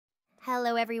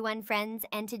Hello everyone, friends,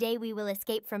 and today we will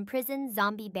escape from prison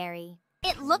Zombie Berry.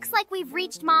 It looks like we've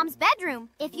reached Mom's bedroom.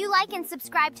 If you like and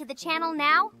subscribe to the channel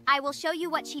now, I will show you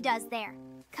what she does there.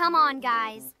 Come on,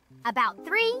 guys. About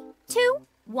 3, 2,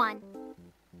 1.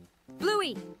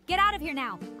 Bluey, get out of here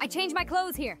now. I changed my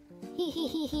clothes here. Wait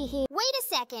a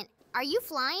second. Are you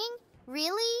flying?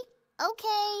 Really?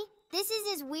 Okay. This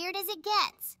is as weird as it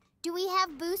gets. Do we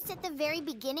have boosts at the very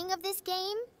beginning of this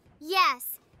game?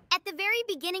 Yes. At the very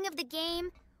beginning of the game,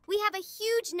 we have a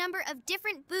huge number of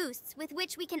different boosts with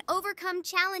which we can overcome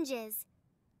challenges.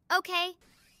 Okay,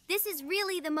 this is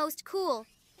really the most cool.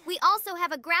 We also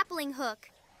have a grappling hook.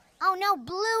 Oh no,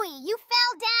 Bluey, you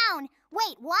fell down!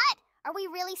 Wait, what? Are we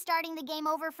really starting the game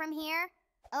over from here?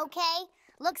 Okay,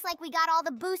 looks like we got all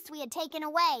the boosts we had taken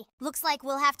away. Looks like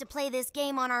we'll have to play this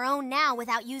game on our own now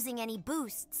without using any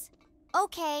boosts.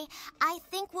 Okay, I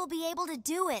think we'll be able to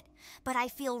do it, but I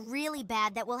feel really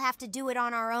bad that we'll have to do it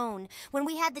on our own when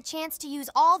we had the chance to use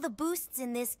all the boosts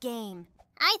in this game.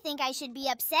 I think I should be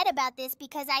upset about this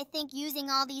because I think using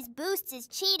all these boosts is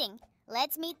cheating.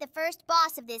 Let's meet the first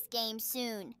boss of this game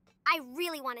soon. I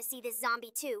really want to see this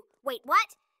zombie too. Wait,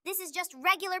 what? This is just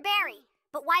regular Barry.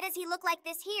 But why does he look like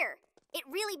this here? It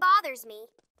really bothers me.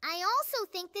 I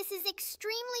also think this is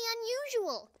extremely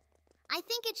unusual. I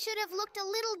think it should have looked a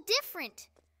little different.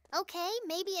 Okay,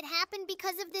 maybe it happened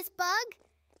because of this bug?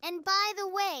 And by the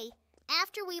way,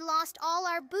 after we lost all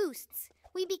our boosts,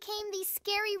 we became these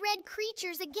scary red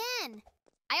creatures again.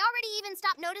 I already even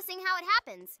stopped noticing how it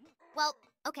happens. Well,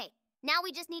 okay, now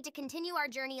we just need to continue our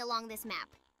journey along this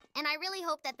map. And I really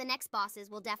hope that the next bosses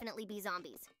will definitely be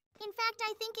zombies. In fact,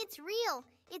 I think it's real.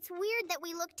 It's weird that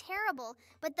we look terrible,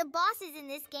 but the bosses in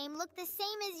this game look the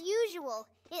same as usual.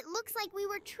 It looks like we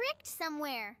were tricked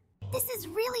somewhere. This is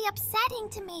really upsetting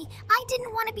to me. I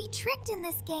didn't want to be tricked in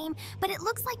this game, but it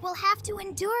looks like we'll have to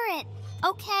endure it.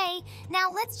 Okay, now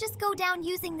let's just go down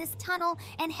using this tunnel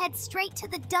and head straight to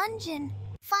the dungeon.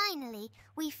 Finally,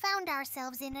 we found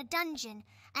ourselves in a dungeon,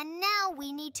 and now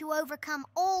we need to overcome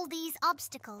all these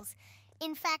obstacles.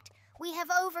 In fact, we have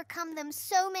overcome them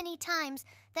so many times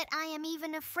that I am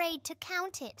even afraid to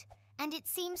count it. And it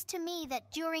seems to me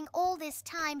that during all this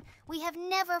time, we have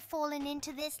never fallen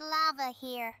into this lava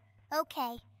here.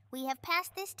 Okay, we have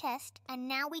passed this test, and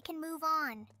now we can move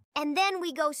on. And then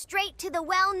we go straight to the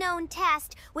well-known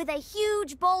test with a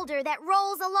huge boulder that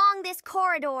rolls along this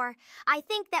corridor. I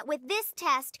think that with this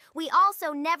test, we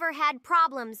also never had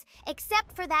problems,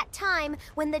 except for that time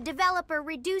when the developer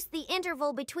reduced the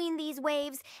interval between these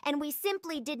waves and we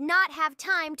simply did not have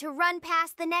time to run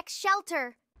past the next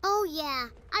shelter. Oh yeah,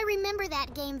 I remember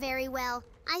that game very well.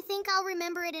 I think I'll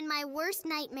remember it in my worst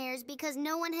nightmares because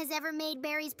no one has ever made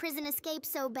Barry's prison escape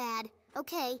so bad.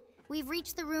 Okay, we've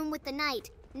reached the room with the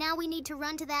knight. Now we need to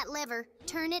run to that lever,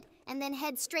 turn it, and then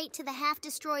head straight to the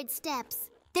half-destroyed steps.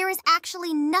 There is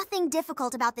actually nothing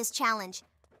difficult about this challenge.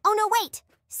 Oh no, wait!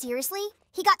 Seriously?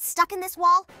 He got stuck in this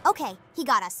wall? Okay, he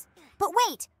got us. But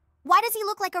wait! Why does he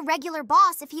look like a regular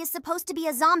boss if he is supposed to be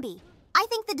a zombie? I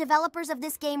think the developers of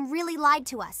this game really lied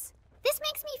to us. This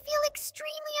makes me feel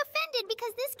extremely offended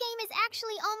because this game is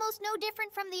actually almost no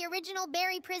different from the original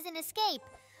Barry prison escape.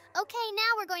 Okay,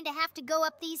 now we're going to have to go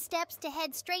up these steps to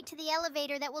head straight to the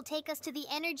elevator that will take us to the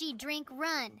energy drink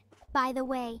run. By the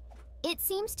way, it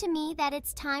seems to me that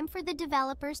it's time for the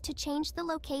developers to change the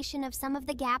location of some of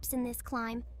the gaps in this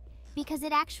climb, because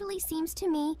it actually seems to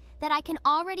me that I can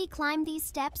already climb these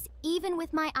steps even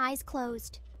with my eyes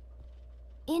closed.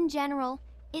 In general,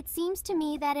 it seems to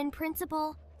me that in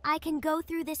principle, I can go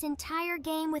through this entire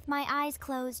game with my eyes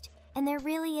closed, and there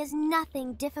really is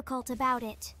nothing difficult about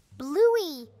it.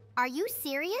 Bluey, are you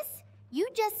serious? You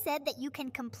just said that you can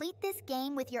complete this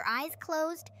game with your eyes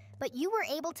closed, but you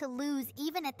were able to lose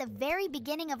even at the very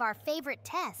beginning of our favorite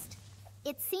test.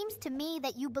 It seems to me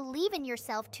that you believe in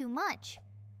yourself too much.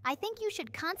 I think you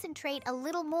should concentrate a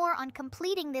little more on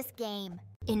completing this game.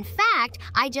 In fact,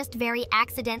 I just very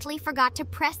accidentally forgot to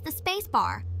press the space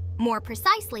bar. More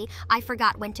precisely, I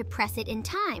forgot when to press it in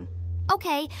time.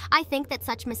 Okay, I think that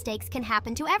such mistakes can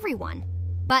happen to everyone.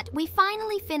 But we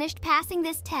finally finished passing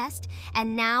this test,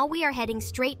 and now we are heading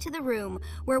straight to the room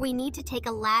where we need to take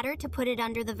a ladder to put it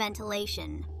under the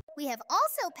ventilation. We have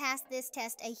also passed this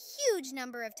test a huge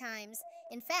number of times.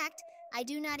 In fact, I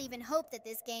do not even hope that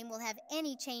this game will have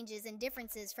any changes and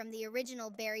differences from the original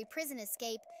Barry prison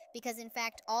escape, because in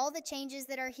fact all the changes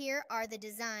that are here are the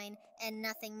design and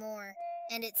nothing more.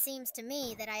 And it seems to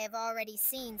me that I have already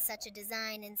seen such a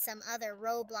design in some other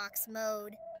Roblox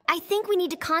mode. I think we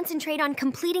need to concentrate on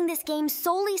completing this game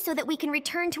solely so that we can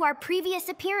return to our previous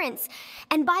appearance.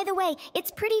 And by the way,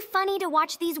 it's pretty funny to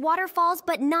watch these waterfalls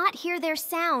but not hear their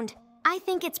sound. I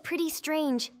think it's pretty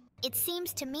strange. It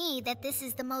seems to me that this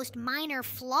is the most minor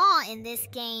flaw in this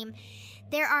game.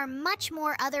 There are much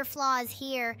more other flaws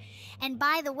here. And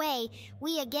by the way,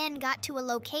 we again got to a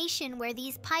location where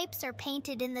these pipes are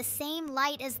painted in the same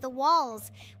light as the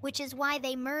walls, which is why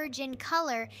they merge in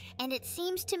color. And it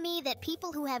seems to me that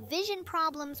people who have vision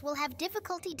problems will have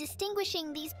difficulty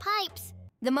distinguishing these pipes.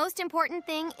 The most important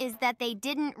thing is that they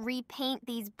didn't repaint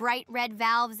these bright red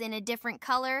valves in a different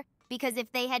color, because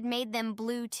if they had made them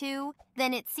blue too,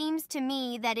 then it seems to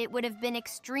me that it would have been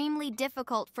extremely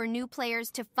difficult for new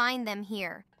players to find them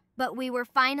here. But we were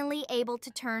finally able to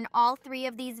turn all 3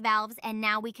 of these valves, and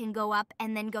now we can go up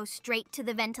and then go straight to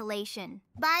the ventilation.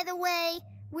 By the way,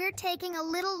 we're taking a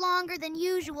little longer than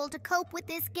usual to cope with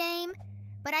this game,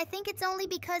 but I think it's only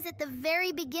because at the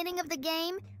very beginning of the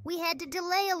game, we had to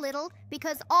delay a little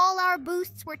because all our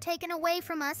boosts were taken away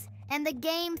from us, and the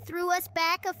game threw us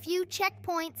back a few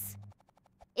checkpoints.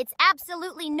 It's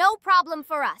absolutely no problem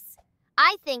for us.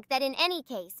 I think that in any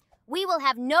case, we will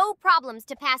have no problems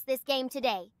to pass this game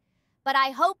today. But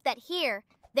I hope that here,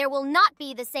 there will not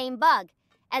be the same bug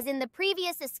as in the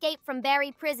previous escape from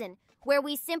Barry Prison, where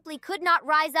we simply could not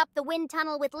rise up the wind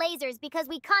tunnel with lasers because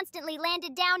we constantly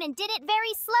landed down and did it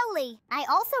very slowly. I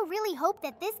also really hope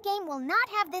that this game will not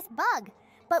have this bug,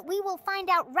 but we will find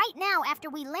out right now after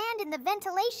we land in the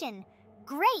ventilation.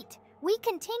 Great! We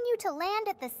continue to land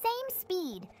at the same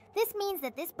speed. This means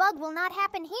that this bug will not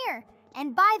happen here.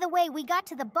 And by the way, we got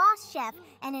to the boss chef,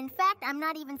 and in fact, I'm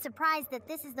not even surprised that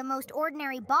this is the most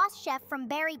ordinary boss chef from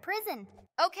Barry Prison.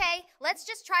 Okay, let's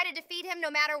just try to defeat him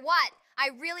no matter what. I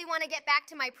really want to get back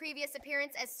to my previous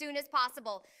appearance as soon as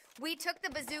possible. We took the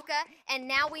bazooka, and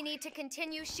now we need to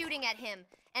continue shooting at him.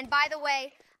 And by the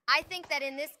way, I think that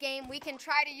in this game, we can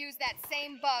try to use that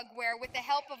same bug where, with the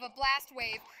help of a blast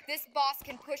wave, this boss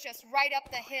can push us right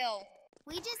up the hill.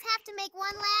 We just have to make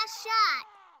one last shot.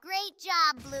 Great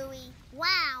job, Bluey.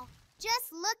 Wow,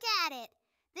 just look at it.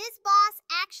 This boss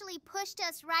actually pushed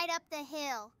us right up the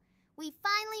hill. We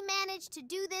finally managed to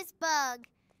do this bug.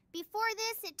 Before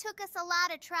this, it took us a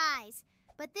lot of tries.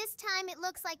 But this time, it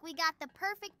looks like we got the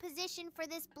perfect position for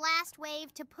this blast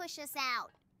wave to push us out.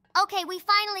 Okay, we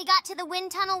finally got to the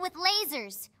wind tunnel with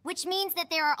lasers, which means that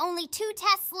there are only 2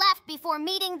 tests left before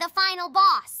meeting the final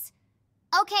boss.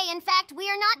 Okay, in fact, we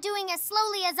are not doing as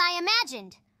slowly as I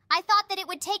imagined. I thought that it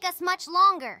would take us much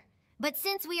longer. But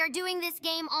since we are doing this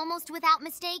game almost without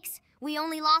mistakes, we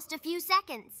only lost a few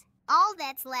seconds. All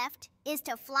that's left is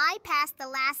to fly past the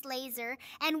last laser,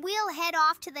 and we'll head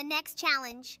off to the next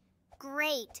challenge.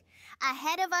 Great.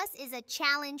 Ahead of us is a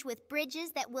challenge with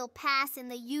bridges that we'll pass in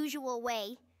the usual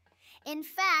way. In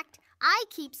fact, I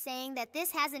keep saying that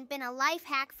this hasn't been a life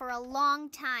hack for a long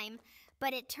time,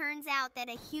 but it turns out that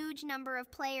a huge number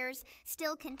of players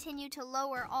still continue to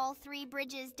lower all 3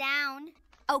 bridges down.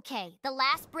 Okay, the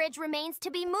last bridge remains to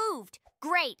be moved.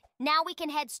 Great, now we can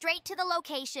head straight to the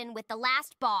location with the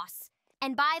last boss.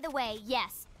 And by the way,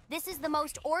 yes, this is the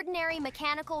most ordinary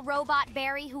mechanical robot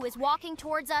Barry who is walking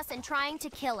towards us and trying to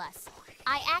kill us.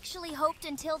 I actually hoped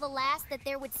until the last that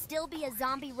there would still be a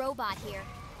zombie robot here,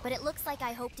 but it looks like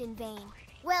I hoped in vain.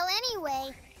 Well,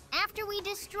 anyway, after we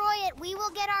destroy it, we will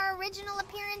get our original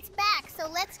appearance back, so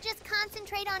let's just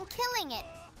concentrate on killing it.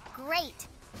 Great.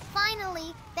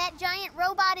 Finally, that giant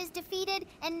robot is defeated,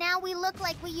 and now we look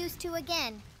like we used to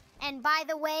again. And by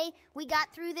the way, we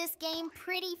got through this game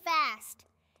pretty fast.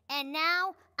 And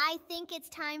now, I think it's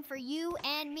time for you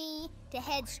and me to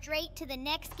head straight to the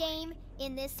next game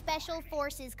in this Special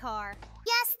Forces car.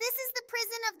 Yes, this is the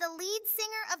prison of the lead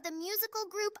singer of the musical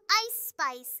group Ice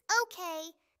Spice. Okay,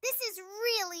 this is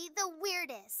really the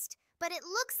weirdest. But it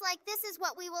looks like this is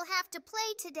what we will have to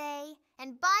play today.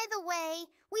 And by the way,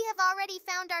 we have already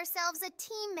found ourselves a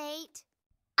teammate.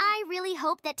 I really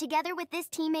hope that together with this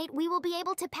teammate, we will be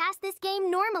able to pass this game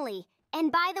normally.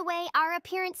 And by the way, our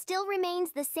appearance still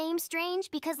remains the same strange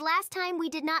because last time we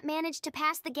did not manage to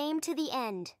pass the game to the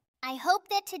end. I hope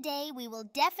that today we will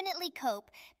definitely cope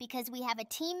because we have a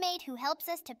teammate who helps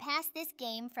us to pass this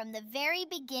game from the very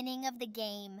beginning of the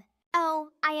game. Oh,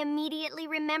 I immediately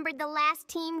remembered the last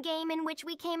team game in which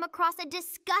we came across a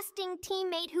disgusting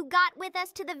teammate who got with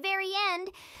us to the very end,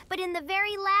 but in the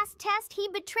very last test, he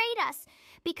betrayed us.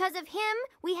 Because of him,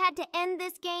 we had to end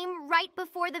this game right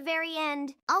before the very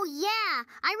end. Oh yeah,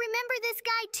 I remember this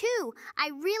guy too.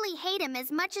 I really hate him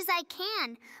as much as I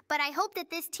can, but I hope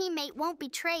that this teammate won't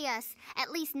betray us.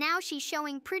 At least now she's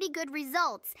showing pretty good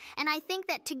results, and I think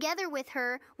that together with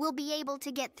her, we'll be able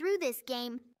to get through this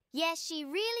game. Yes, she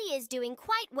really is doing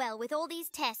quite well with all these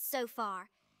tests so far.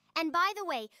 And by the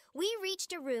way, we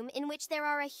reached a room in which there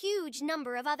are a huge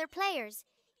number of other players.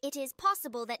 It is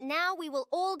possible that now we will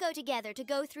all go together to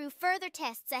go through further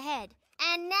tests ahead.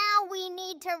 And now we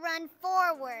need to run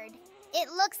forward. It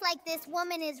looks like this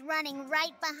woman is running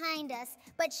right behind us,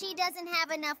 but she doesn't have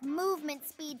enough movement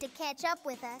speed to catch up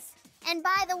with us. And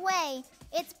by the way,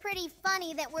 it's pretty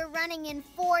funny that we're running in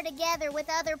 4 together with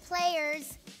other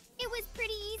players. It was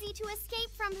pretty easy to escape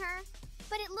from her,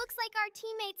 but it looks like our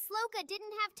teammate Sloka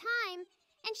didn't have time,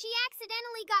 and she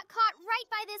accidentally got caught right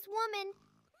by this woman.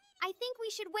 I think we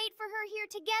should wait for her here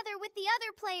together with the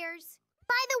other players.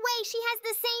 By the way, she has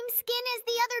the same skin as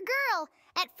the other girl.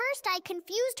 At first I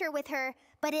confused her with her,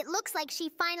 but it looks like she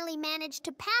finally managed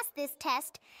to pass this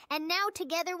test, and now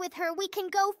together with her we can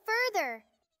go further.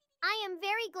 I am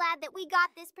very glad that we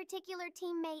got this particular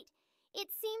teammate. It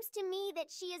seems to me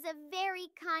that she is a very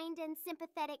kind and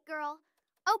sympathetic girl.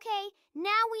 Okay,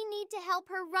 now we need to help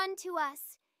her run to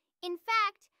us. In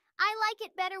fact, I like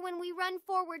it better when we run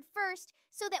forward first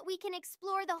so that we can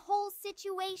explore the whole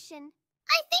situation.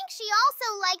 I think she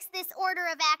also likes this order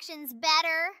of actions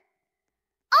better.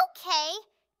 Okay,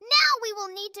 now we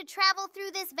will need to travel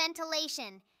through this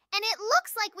ventilation, and it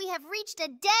looks like we have reached a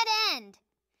dead end.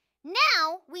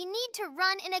 Now we need to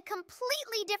run in a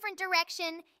completely different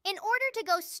direction in order to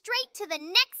go straight to the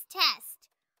next test.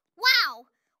 Wow,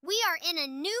 we are in a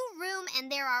new room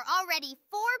and there are already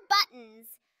 4 buttons.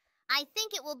 I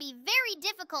think it will be very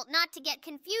difficult not to get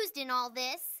confused in all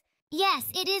this. Yes,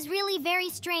 it is really very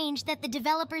strange that the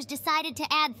developers decided to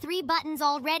add 3 buttons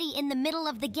already in the middle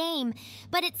of the game,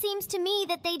 but it seems to me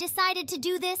that they decided to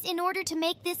do this in order to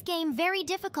make this game very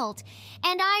difficult,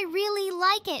 and I really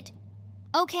like it.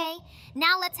 Okay,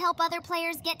 now let's help other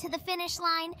players get to the finish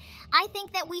line. I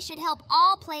think that we should help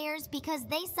all players because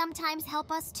they sometimes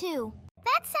help us too.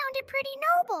 That sounded pretty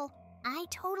noble. I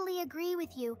totally agree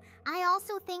with you. I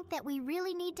also think that we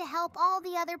really need to help all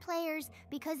the other players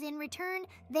because in return,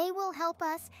 they will help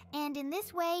us, and in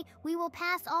this way, we will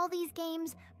pass all these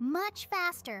games much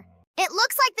faster. It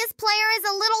looks like this player is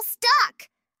a little stuck.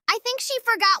 I think she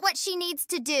forgot what she needs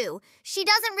to do. She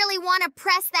doesn't really want to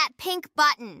press that pink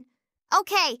button.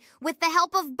 Okay, with the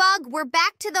help of Bug, we're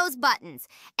back to those buttons,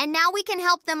 and now we can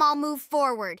help them all move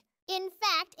forward. In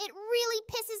fact, it really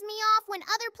pisses me off when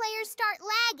other players start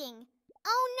lagging.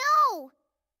 Oh no!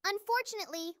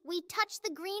 Unfortunately, we touched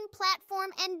the green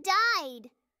platform and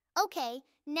died. Okay,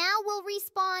 now we'll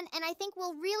respawn and I think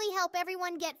we'll really help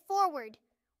everyone get forward.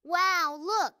 Wow,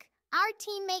 look! Our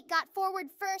teammate got forward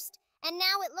first, and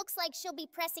now it looks like she'll be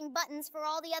pressing buttons for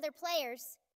all the other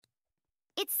players.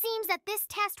 It seems that this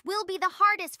test will be the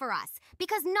hardest for us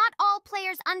because not all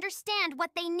players understand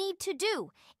what they need to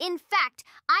do. In fact,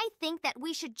 I think that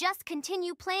we should just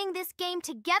continue playing this game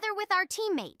together with our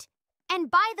teammate.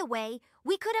 And by the way,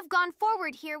 we could have gone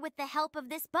forward here with the help of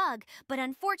this bug, but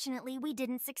unfortunately we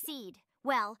didn't succeed.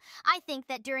 Well, I think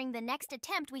that during the next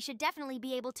attempt we should definitely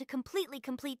be able to completely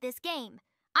complete this game.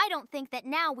 I don't think that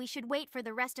now we should wait for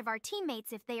the rest of our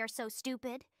teammates if they are so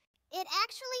stupid. It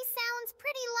actually sounds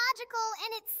pretty logical,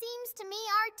 and it seems to me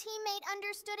our teammate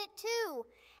understood it too.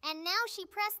 And now she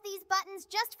pressed these buttons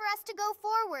just for us to go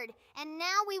forward. And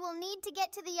now we will need to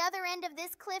get to the other end of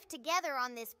this cliff together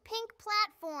on this pink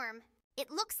platform.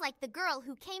 It looks like the girl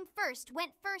who came first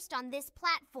went first on this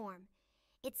platform.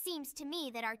 It seems to me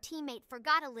that our teammate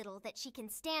forgot a little that she can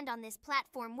stand on this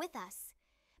platform with us.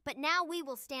 But now we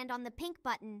will stand on the pink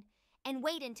button and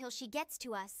wait until she gets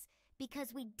to us,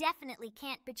 because we definitely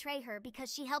can't betray her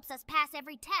because she helps us pass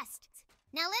every test.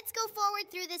 Now let's go forward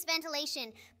through this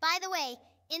ventilation. By the way,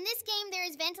 in this game there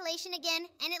is ventilation again,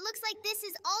 and it looks like this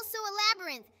is also a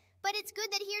labyrinth. But it's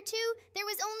good that here too, there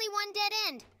was only one dead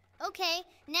end. Okay,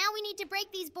 now we need to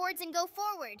break these boards and go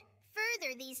forward.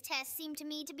 Further, these tests seem to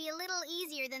me to be a little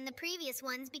easier than the previous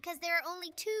ones because there are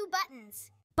only 2 buttons.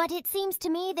 But it seems to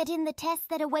me that in the tests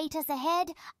that await us ahead,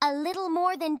 a little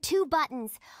more than 2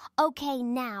 buttons. Okay,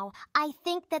 now, I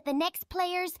think that the next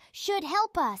players should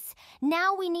help us.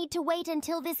 Now we need to wait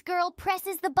until this girl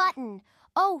presses the button.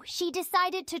 Oh, she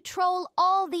decided to troll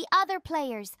all the other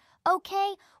players.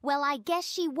 Okay, well, I guess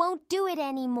she won't do it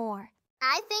anymore.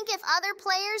 I think if other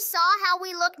players saw how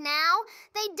we look now,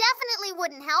 they definitely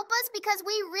wouldn't help us because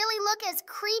we really look as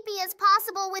creepy as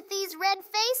possible with these red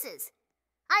faces.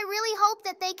 I really hope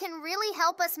that they can really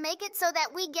help us make it so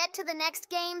that we get to the next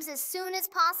games as soon as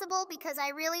possible because I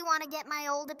really want to get my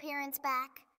old appearance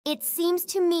back. It seems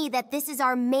to me that this is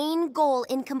our main goal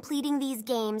in completing these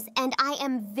games, and I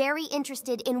am very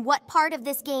interested in what part of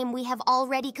this game we have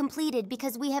already completed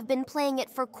because we have been playing it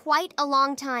for quite a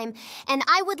long time, and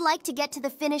I would like to get to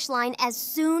the finish line as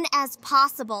soon as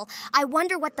possible. I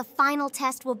wonder what the final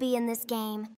test will be in this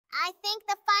game. I think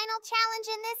the final challenge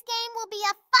in this game will be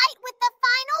a fight with the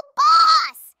final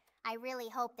boss! I really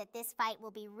hope that this fight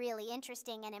will be really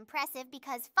interesting and impressive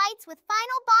because fights with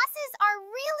final bosses are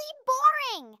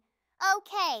really boring.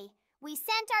 Okay, we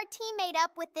sent our teammate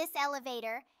up with this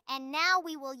elevator, and now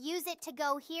we will use it to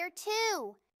go here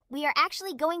too. We are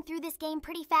actually going through this game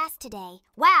pretty fast today.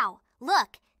 Wow,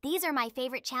 look, these are my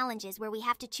favorite challenges where we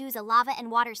have to choose a lava and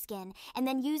water skin and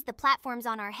then use the platforms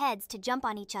on our heads to jump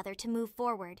on each other to move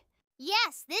forward.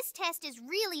 Yes, this test is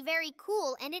really very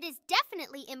cool, and it is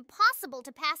definitely impossible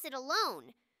to pass it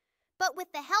alone. But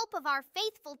with the help of our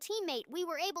faithful teammate, we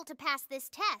were able to pass this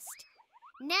test.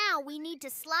 Now we need to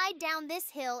slide down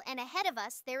this hill, and ahead of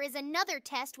us there is another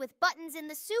test with buttons in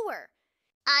the sewer.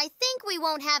 I think we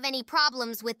won't have any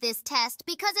problems with this test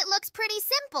because it looks pretty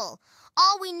simple.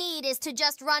 All we need is to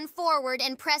just run forward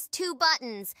and press 2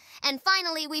 buttons. And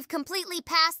finally, we've completely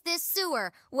passed this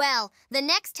sewer. Well, the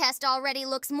next test already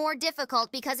looks more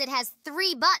difficult because it has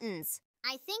 3 buttons.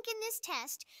 I think in this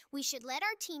test, we should let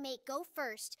our teammate go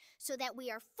first so that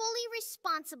we are fully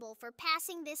responsible for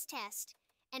passing this test.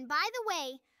 And by the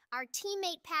way, our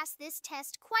teammate passed this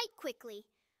test quite quickly.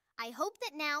 I hope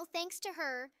that now, thanks to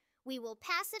her, we will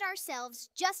pass it ourselves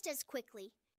just as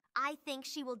quickly. I think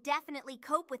she will definitely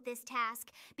cope with this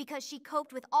task because she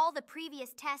coped with all the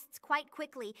previous tests quite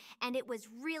quickly and it was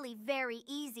really very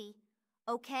easy.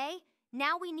 Okay,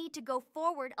 now we need to go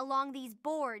forward along these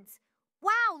boards.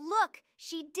 Wow, look,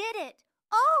 she did it!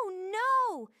 Oh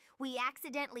no! We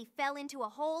accidentally fell into a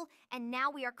hole and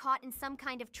now we are caught in some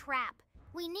kind of trap.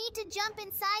 We need to jump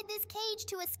inside this cage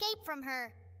to escape from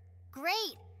her.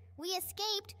 Great! We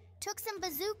escaped, took some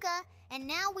bazooka, and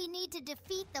now we need to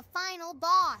defeat the final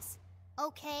boss.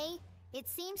 Okay, it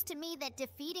seems to me that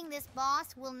defeating this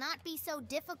boss will not be so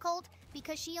difficult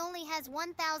because she only has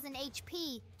 1,000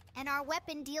 HP, and our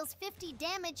weapon deals 50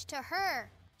 damage to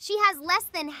her. She has less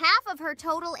than half of her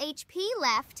total HP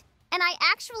left, and I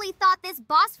actually thought this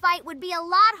boss fight would be a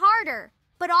lot harder.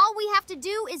 But all we have to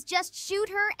do is just shoot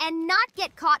her and not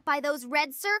get caught by those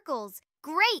red circles.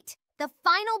 Great! The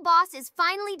final boss is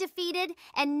finally defeated,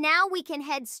 and now we can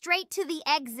head straight to the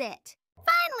exit.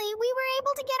 Finally, we were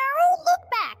able to get our old look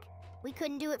back. We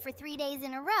couldn't do it for 3 days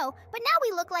in a row, but now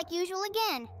we look like usual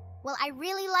again. Well, I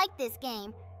really like this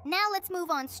game. Now let's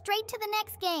move on straight to the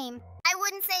next game. I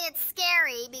wouldn't say it's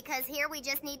scary because here we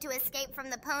just need to escape from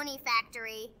the pony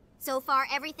factory. So far,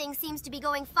 everything seems to be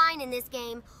going fine in this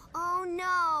game. Oh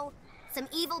no! Some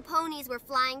evil ponies were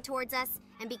flying towards us,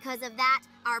 and because of that,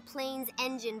 our plane's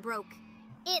engine broke.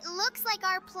 It looks like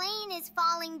our plane is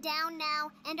falling down now,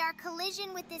 and our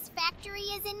collision with this factory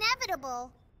is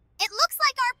inevitable. It looks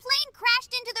like our plane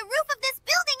crashed into the roof of this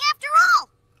building after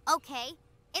all! Okay,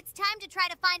 it's time to try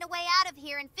to find a way out of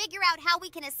here and figure out how we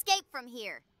can escape from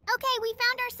here. Okay, we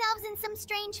found ourselves in some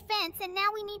strange fence, and now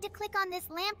we need to click on this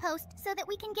lamppost so that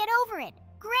we can get over it.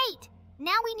 Great!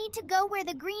 Now we need to go where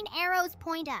the green arrows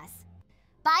point us.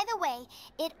 By the way,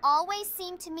 it always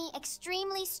seemed to me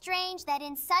extremely strange that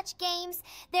in such games,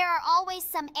 there are always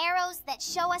some arrows that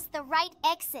show us the right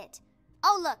exit.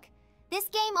 Oh look, this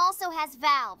game also has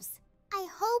valves. I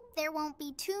hope there won't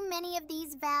be too many of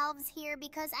these valves here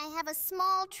because I have a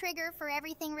small trigger for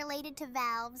everything related to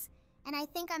valves, and I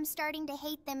think I'm starting to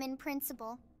hate them in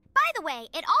principle. By the way,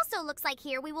 it also looks like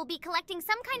here we will be collecting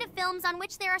some kind of films on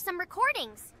which there are some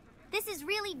recordings. This is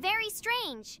really very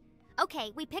strange.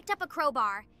 Okay, we picked up a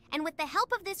crowbar, and with the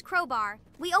help of this crowbar,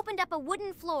 we opened up a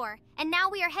wooden floor, and now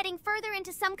we are heading further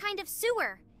into some kind of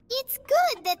sewer. It's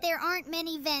good that there aren't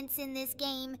many vents in this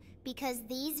game, because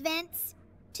these vents,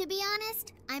 to be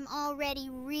honest, I'm already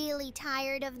really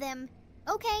tired of them.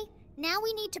 Okay, now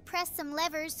we need to press some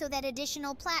levers so that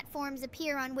additional platforms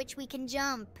appear on which we can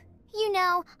jump. You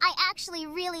know, I actually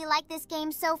really like this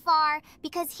game so far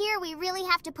because here we really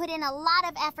have to put in a lot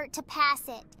of effort to pass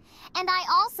it. And I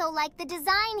also like the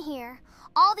design here.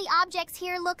 All the objects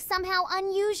here look somehow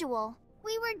unusual.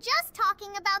 We were just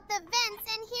talking about the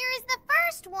vents, and here is the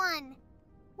first one.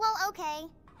 Well, okay.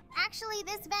 Actually,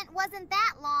 this vent wasn't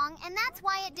that long, and that's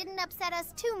why it didn't upset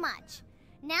us too much.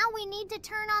 Now we need to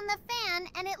turn on the fan,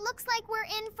 and it looks like we're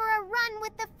in for a run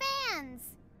with the fans.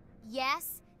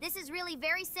 Yes, this is really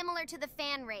very similar to the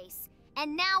fan race.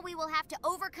 And now we will have to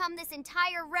overcome this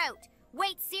entire route.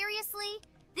 Wait, seriously?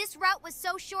 This route was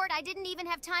so short I didn't even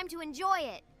have time to enjoy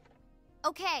it.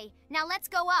 Okay, now let's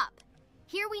go up.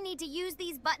 Here we need to use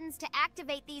these buttons to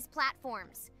activate these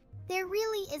platforms. There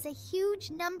really is a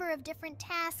huge number of different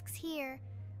tasks here.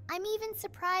 I'm even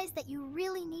surprised that you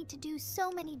really need to do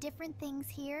so many different things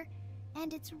here,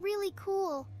 and it's really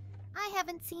cool. I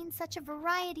haven't seen such a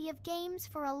variety of games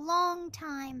for a long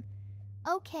time.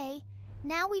 Okay,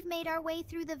 now we've made our way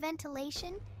through the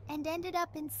ventilation and ended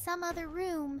up in some other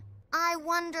room. I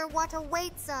wonder what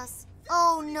awaits us.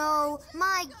 Oh no,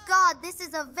 my God, this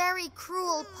is a very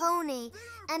cruel pony,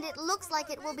 and it looks like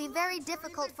it will be very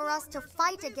difficult for us to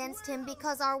fight against him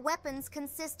because our weapons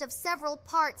consist of several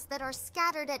parts that are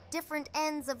scattered at different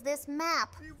ends of this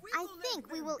map. I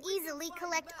think we will easily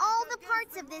collect all the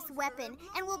parts of this weapon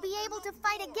and will be able to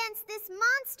fight against this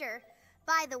monster.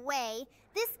 By the way,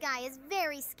 this guy is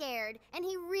very scared, and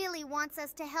he really wants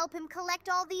us to help him collect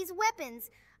all these weapons.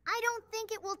 I don't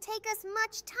think it will take us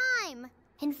much time.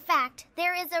 In fact,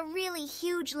 there is a really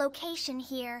huge location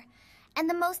here. And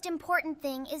the most important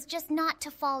thing is just not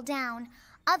to fall down.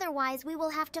 Otherwise, we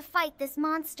will have to fight this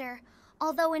monster.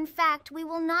 Although, in fact, we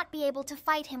will not be able to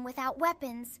fight him without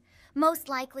weapons. Most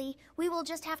likely, we will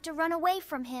just have to run away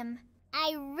from him.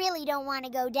 I really don't want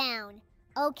to go down.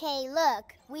 Okay,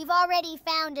 look, we've already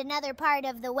found another part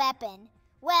of the weapon.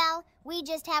 Well, we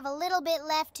just have a little bit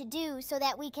left to do so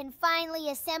that we can finally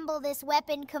assemble this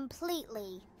weapon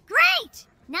completely. Great!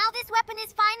 Now this weapon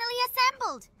is finally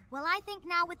assembled. Well, I think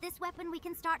now with this weapon we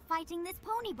can start fighting this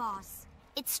pony boss.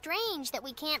 It's strange that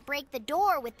we can't break the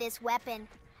door with this weapon.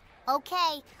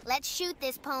 Okay, let's shoot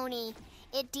this pony.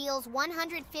 It deals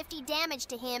 150 damage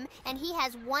to him, and he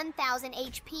has 1,000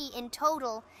 HP in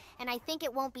total. And I think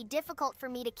it won't be difficult for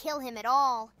me to kill him at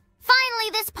all.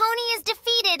 Finally, this pony is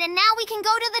defeated, and now we can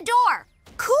go to the door.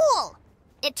 Cool!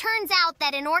 It turns out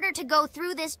that in order to go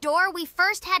through this door, we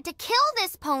first had to kill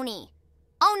this pony.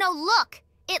 Oh no, look!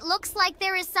 It looks like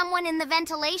there is someone in the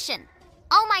ventilation.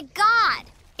 Oh my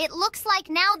God! It looks like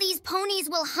now these ponies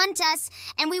will hunt us,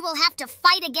 and we will have to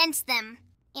fight against them.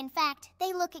 In fact,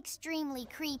 they look extremely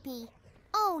creepy.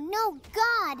 Oh no,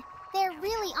 God! There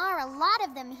really are a lot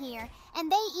of them here,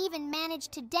 and they even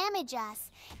managed to damage us.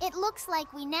 It looks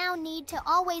like we now need to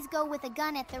always go with a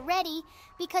gun at the ready,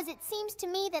 because it seems to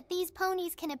me that these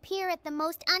ponies can appear at the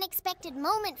most unexpected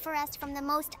moment for us from the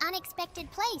most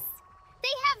unexpected place.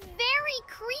 They have very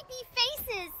creepy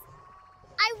faces.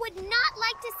 I would not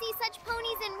like to see such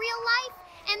ponies in real life,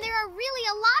 and there are really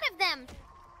a lot of them.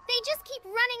 They just keep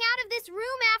running out of this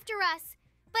room after us,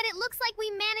 but it looks like we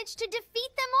managed to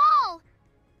defeat them all.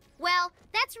 Well,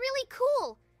 that's really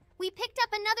cool. We picked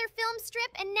up another film strip,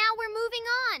 and now we're moving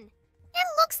on. It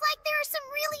looks like there are some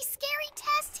really scary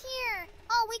tests here.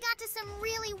 Oh, we got to some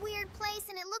really weird place,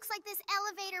 and it looks like this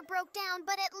elevator broke down,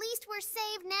 but at least we're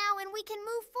saved now and we can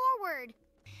move forward.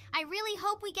 I really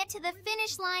hope we get to the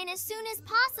finish line as soon as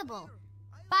possible.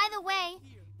 By the way,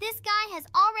 this guy has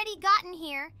already gotten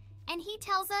here, and he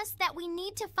tells us that we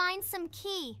need to find some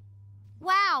key.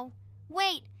 Wow,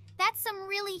 wait, that's some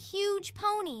really huge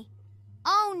pony.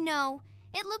 Oh no,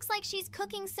 it looks like she's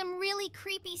cooking some really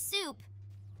creepy soup.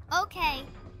 Okay,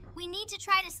 we need to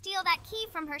try to steal that key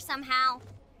from her somehow.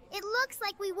 It looks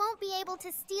like we won't be able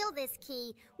to steal this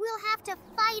key. We'll have to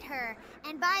fight her.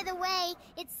 And by the way,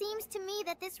 it seems to me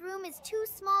that this room is too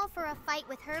small for a fight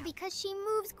with her because she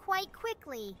moves quite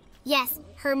quickly. Yes,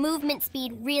 her movement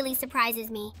speed really surprises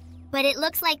me. But it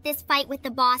looks like this fight with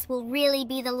the boss will really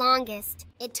be the longest.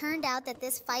 It turned out that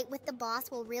this fight with the boss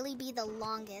will really be the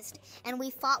longest, and we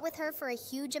fought with her for a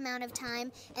huge amount of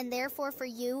time, and therefore for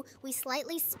you, we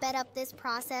slightly sped up this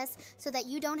process so that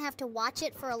you don't have to watch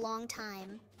it for a long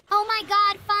time. Oh my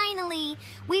God, finally!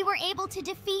 We were able to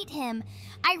defeat him.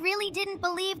 I really didn't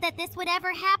believe that this would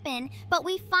ever happen, but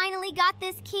we finally got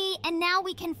this key, and now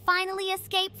we can finally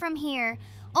escape from here.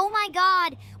 Oh my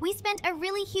God, we spent a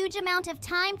really huge amount of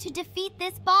time to defeat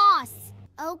this boss.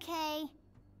 Okay,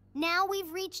 now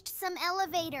we've reached some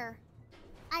elevator.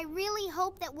 I really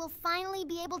hope that we'll finally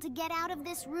be able to get out of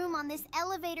this room on this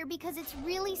elevator because it's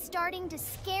really starting to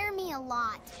scare me a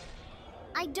lot.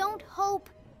 I don't hope...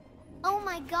 Oh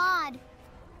my God,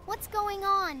 what's going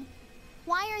on?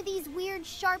 Why are these weird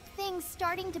sharp things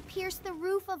starting to pierce the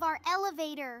roof of our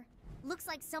elevator? Looks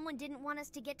like someone didn't want us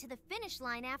to get to the finish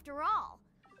line after all.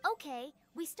 Okay,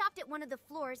 we stopped at one of the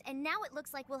floors, and now it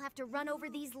looks like we'll have to run over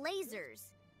these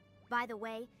lasers. By the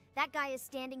way, that guy is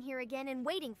standing here again and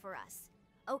waiting for us.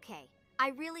 Okay, I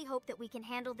really hope that we can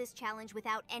handle this challenge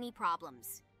without any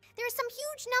problems. There's some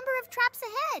huge number of traps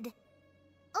ahead.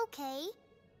 Okay,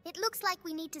 it looks like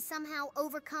we need to somehow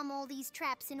overcome all these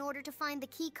traps in order to find the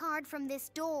key card from this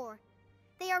door.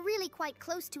 They are really quite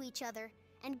close to each other,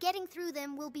 and getting through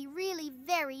them will be really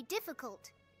very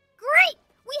difficult. Great!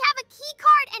 We have a key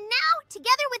card, and now,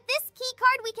 together with this key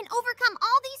card, we can overcome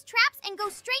all these traps and go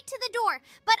straight to the door.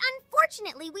 But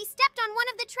unfortunately, we stepped on one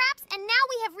of the traps, and now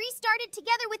we have restarted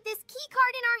together with this key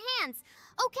card in our hands.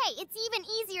 Okay, it's even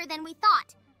easier than we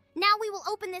thought. Now we will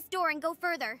open this door and go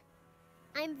further.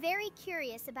 I'm very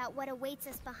curious about what awaits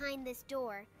us behind this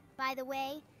door. By the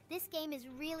way, This game is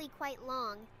really quite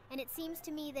long, and it seems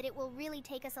to me that it will really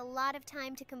take us a lot of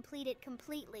time to complete it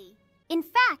completely. In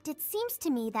fact, it seems to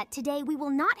me that today we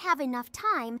will not have enough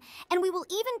time, and we will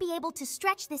even be able to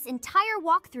stretch this entire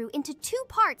walkthrough into 2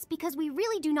 parts because we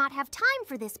really do not have time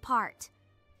for this part.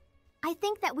 I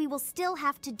think that we will still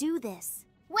have to do this.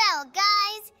 Well,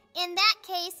 guys, in that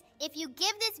case, if you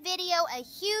give this video a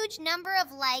huge number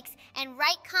of likes and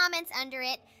write comments under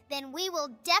it, then we will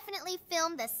definitely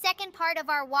film the second part of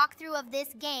our walkthrough of this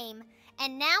game.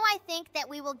 And now I think that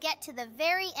we will get to the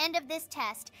very end of this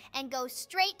test and go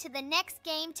straight to the next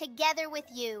game together with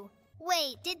you.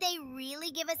 Wait, did they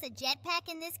really give us a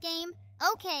jetpack in this game?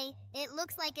 Okay, it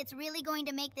looks like it's really going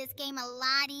to make this game a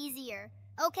lot easier.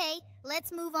 Okay,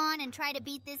 let's move on and try to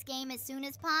beat this game as soon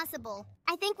as possible.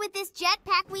 I think with this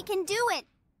jetpack we can do it.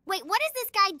 Wait, what is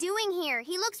this guy doing here?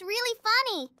 He looks really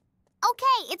funny.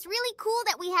 Okay, it's really cool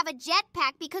that we have a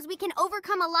jetpack because we can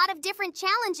overcome a lot of different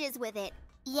challenges with it.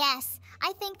 Yes,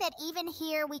 I think that even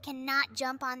here we cannot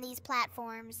jump on these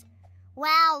platforms.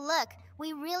 Wow, look,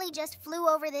 we really just flew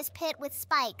over this pit with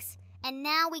spikes. And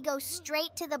now we go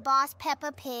straight to the boss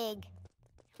Peppa Pig.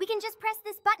 We can just press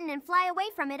this button and fly away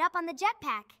from it up on the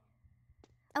jetpack.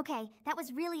 Okay, that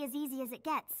was really as easy as it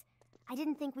gets. I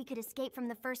didn't think we could escape from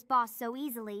the first boss so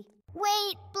easily.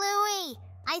 Wait, Bluey!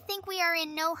 I think we are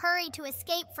in no hurry to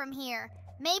escape from here.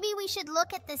 Maybe we should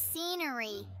look at the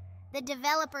scenery. The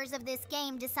developers of this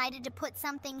game decided to put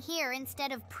something here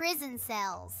instead of prison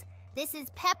cells. This is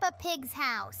Peppa Pig's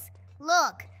house.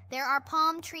 Look, there are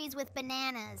palm trees with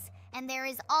bananas, and there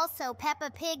is also Peppa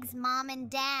Pig's mom and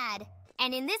dad.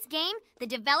 And in this game, the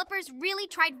developers really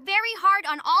tried very hard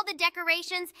on all the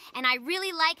decorations, and I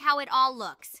really like how it all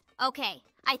looks. Okay,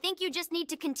 I think you just need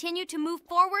to continue to move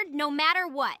forward no matter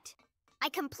what. I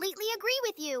completely agree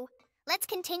with you. Let's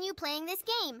continue playing this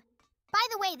game. By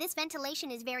the way, this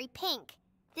ventilation is very pink.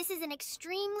 This is an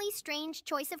extremely strange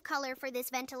choice of color for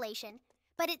this ventilation,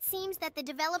 but it seems that the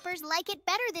developers like it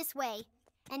better this way.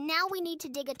 And now we need to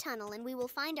dig a tunnel, and we will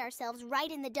find ourselves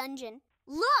right in the dungeon.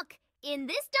 Look! In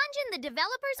this dungeon, the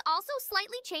developers also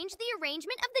slightly changed the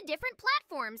arrangement of the different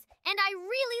platforms, and I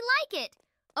really like it.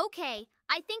 Okay,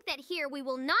 I think that here we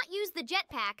will not use the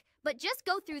jetpack, but just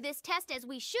go through this test as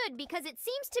we should because it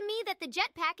seems to me that the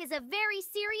jetpack is a very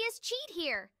serious cheat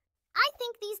here. I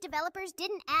think these developers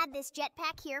didn't add this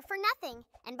jetpack here for nothing.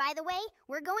 And by the way,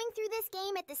 we're going through this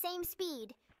game at the same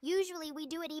speed. Usually we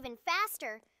do it even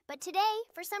faster, but today,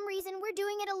 for some reason, we're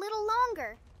doing it a little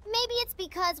longer. Maybe it's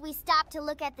because we stopped to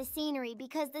look at the scenery,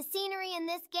 because the scenery in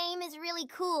this game is really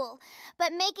cool.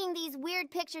 But making these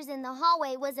weird pictures in the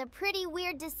hallway was a pretty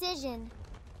weird decision.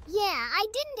 Yeah, I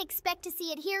didn't expect to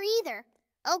see it here either.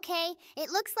 Okay, it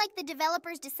looks like the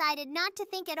developers decided not to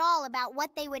think at all about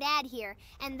what they would add here,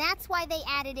 and that's why they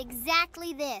added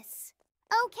exactly this.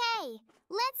 Okay,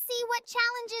 let's see what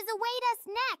challenges await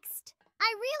us next.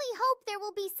 I really hope there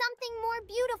will be something more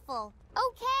beautiful.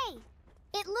 Okay.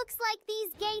 It looks like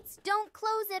these gates don't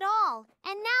close at all,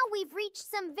 and now we've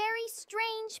reached some very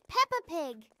strange Peppa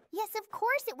Pig. Yes, of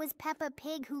course it was Peppa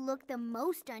Pig who looked the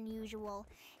most unusual.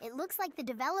 It looks like the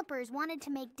developers wanted to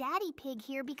make Daddy Pig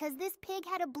here because this pig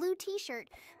had a blue t-shirt,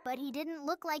 but he didn't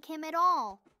look like him at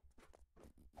all.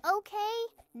 Okay,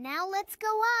 now let's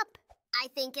go up. I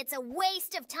think it's a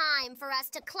waste of time for us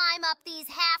to climb up these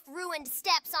half-ruined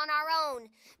steps on our own,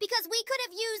 because we could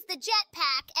have used the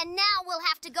jetpack, and now we'll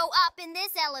have to go up in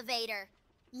this elevator.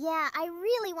 Yeah, I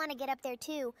really want to get up there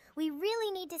too. We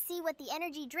really need to see what the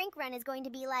energy drink run is going to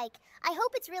be like. I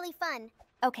hope it's really fun.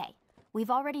 Okay, we've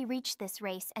already reached this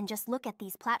race, and just look at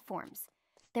these platforms.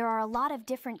 There are a lot of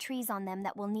different trees on them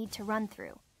that we'll need to run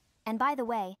through. And by the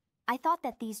way, I thought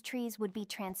that these trees would be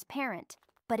transparent,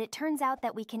 but it turns out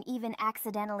that we can even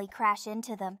accidentally crash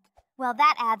into them. Well,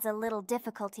 that adds a little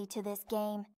difficulty to this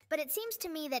game. But it seems to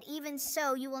me that even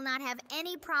so, you will not have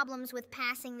any problems with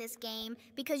passing this game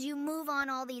because you move on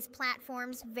all these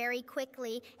platforms very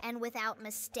quickly and without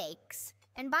mistakes.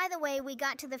 And by the way, we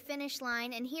got to the finish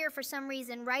line, and here, for some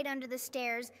reason, right under the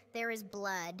stairs, there is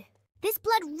blood. This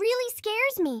blood really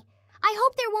scares me. I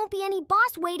hope there won't be any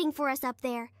boss waiting for us up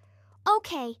there.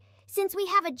 Okay, since we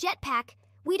have a jetpack,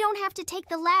 we don't have to take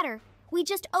the ladder. We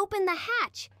just open the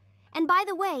hatch. And by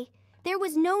the way, there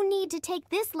was no need to take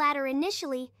this ladder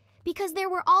initially because there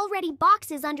were already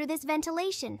boxes under this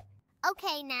ventilation.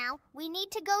 Okay, now, we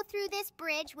need to go through this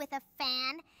bridge with a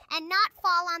fan and not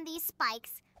fall on these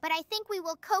spikes, but I think we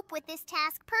will cope with this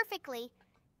task perfectly.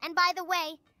 And by the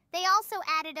way, they also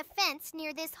added a fence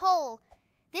near this hole.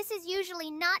 This is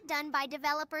usually not done by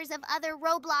developers of other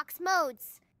Roblox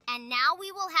modes. And now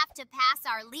we will have to pass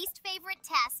our least favorite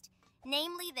test,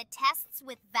 namely the tests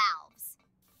with valves.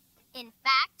 In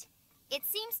fact, it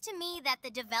seems to me that the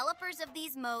developers of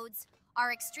these modes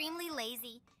are extremely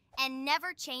lazy and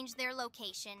never change their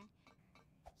location.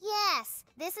 Yes,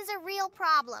 this is a real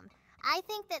problem. I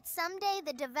think that someday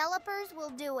the developers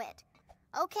will do it.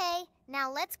 Okay,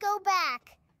 now let's go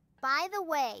back. By the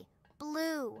way,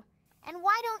 Blue, and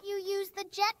why don't you use the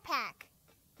jetpack?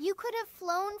 You could have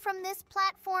flown from this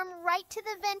platform right to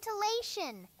the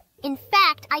ventilation. In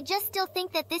fact, I just still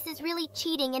think that this is really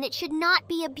cheating and it should not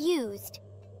be abused.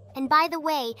 And by the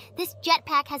way, this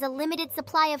jetpack has a limited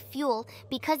supply of fuel.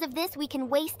 Because of this, we can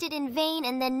waste it in vain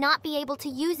and then not be able to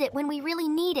use it when we really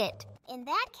need it. In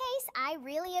that case, I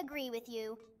really agree with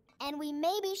you. And we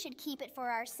maybe should keep it for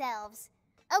ourselves.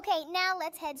 Okay, now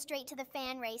let's head straight to the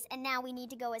fan race, and now we need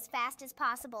to go as fast as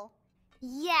possible.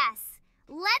 Yes,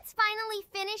 let's finally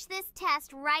finish this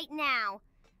test right now.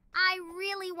 I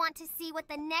really want to see what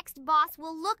the next boss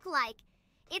will look like.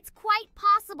 It's quite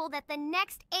possible that the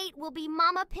next 8 will be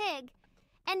Mama Pig.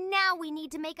 And now we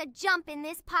need to make a jump in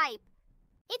this pipe.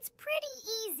 It's pretty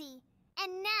easy.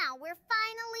 And now we're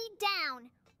finally down.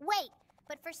 Wait,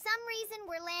 but for some reason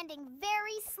we're landing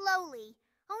very slowly.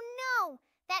 Oh no,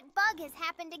 that bug has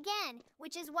happened again,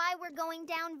 which is why we're going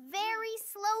down very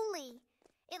slowly.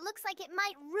 It looks like it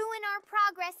might ruin our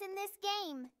progress in this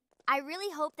game. I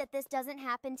really hope that this doesn't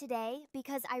happen today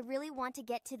because I really want to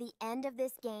get to the end of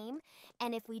this game,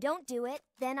 and if we don't do it,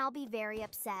 then I'll be very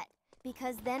upset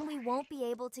because then we won't be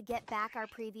able to get back our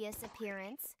previous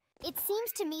appearance. It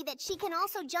seems to me that she can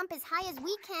also jump as high as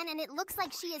we can, and it looks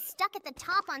like she is stuck at the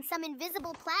top on some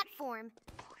invisible platform.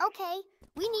 Okay,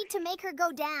 we need to make her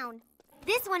go down.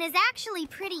 This one is actually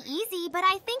pretty easy, but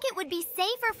I think it would be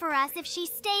safer for us if she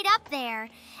stayed up there.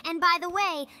 And by the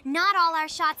way, not all our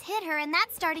shots hit her, and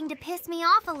that's starting to piss me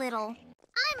off a little.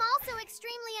 I'm also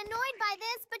extremely annoyed by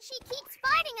this, but she keeps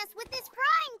fighting us with this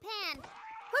frying pan.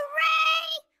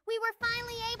 Hooray! We were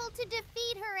finally able to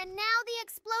defeat her, and now the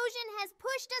explosion has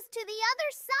pushed us to the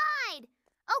other side.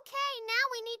 Okay, now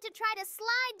we need to try to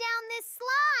slide down this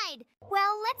slide.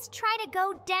 Well, let's try to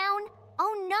go down.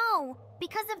 Oh no!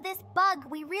 Because of this bug,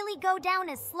 we really go down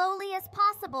as slowly as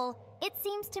possible. It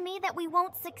seems to me that we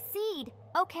won't succeed.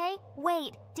 Okay,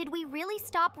 wait, did we really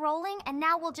stop rolling and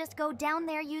now we'll just go down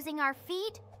there using our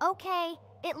feet? Okay,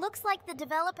 it looks like the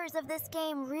developers of this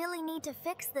game really need to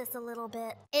fix this a little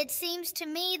bit. It seems to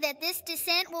me that this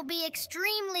descent will be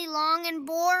extremely long and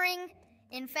boring.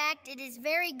 In fact, it is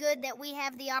very good that we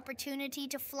have the opportunity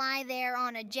to fly there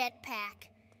on a jetpack,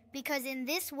 because in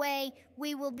this way,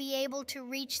 we will be able to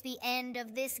reach the end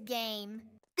of this game.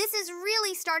 This is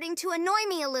really starting to annoy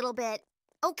me a little bit.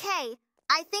 Okay,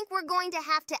 I think we're going to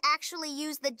have to actually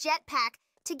use the jetpack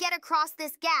to get across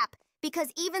this gap,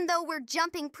 because even though we're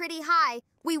jumping pretty high,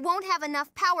 we won't have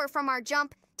enough power from our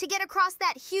jump to get across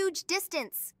that huge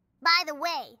distance. By the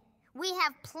way, we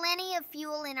have plenty of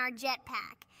fuel in our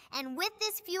jetpack, and with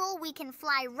this fuel, we can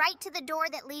fly right to the door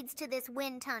that leads to this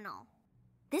wind tunnel.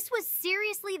 This was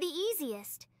seriously the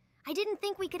easiest. I didn't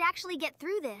think we could actually get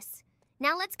through this.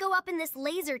 Now let's go up in this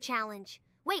laser challenge.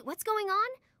 Wait, what's going on?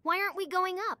 Why aren't we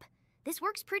going up? This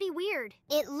works pretty weird.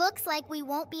 It looks like we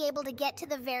won't be able to get to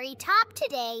the very top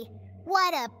today.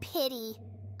 What a pity.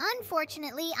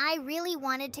 Unfortunately, I really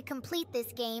wanted to complete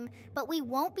this game, but we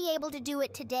won't be able to do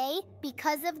it today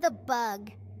because of the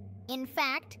bug. In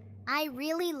fact, I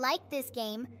really like this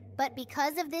game, but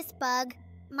because of this bug,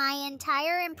 my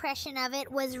entire impression of it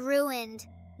was ruined.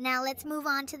 Now let's move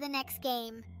on to the next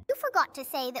game. You forgot to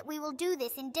say that we will do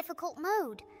this in difficult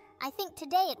mode. I think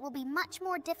today it will be much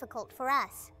more difficult for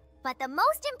us. But the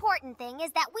most important thing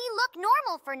is that we look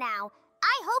normal for now.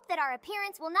 I hope that our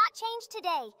appearance will not change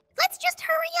today. Let's just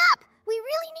hurry up! We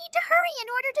really need to hurry in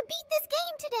order to beat this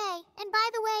game today. And by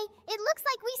the way, it looks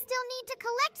like we still need to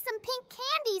collect some pink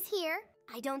candies here.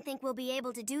 I don't think we'll be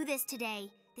able to do this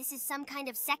today. This is some kind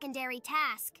of secondary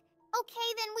task. Okay,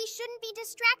 then we shouldn't be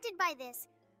distracted by this.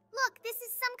 Look, this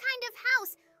is some kind of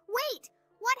house. Wait,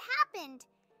 what happened?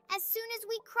 As soon as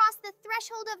we crossed the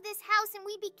threshold of this house and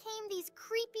we became these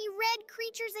creepy red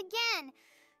creatures again.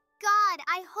 God,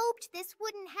 I hoped this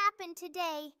wouldn't happen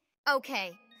today.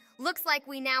 Okay, looks like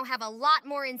we now have a lot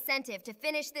more incentive to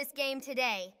finish this game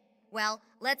today. Well,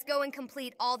 let's go and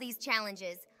complete all these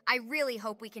challenges. I really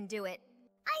hope we can do it.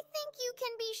 I think you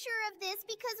can be sure of this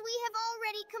because we have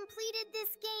already completed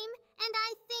this game, and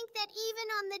I think that even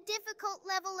on the difficult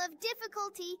level of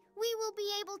difficulty, we will be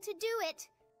able to do it.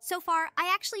 So far,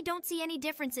 I actually don't see any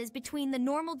differences between the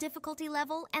normal difficulty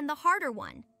level and the harder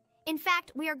one. In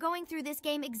fact, we are going through this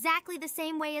game exactly the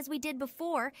same way as we did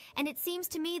before, and it seems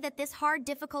to me that this hard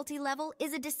difficulty level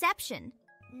is a deception.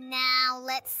 Now,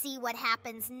 let's see what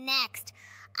happens next.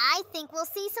 I think we'll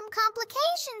see some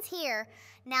complications here.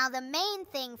 Now, the main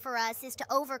thing for us is to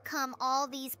overcome all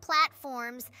these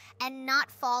platforms and not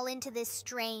fall into this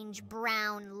strange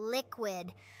brown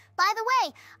liquid. By the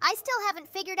way, I still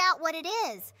haven't figured out what it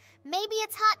is. Maybe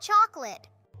it's hot chocolate.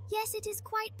 Yes, it is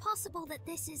quite possible that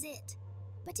this is it.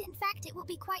 But in fact, it will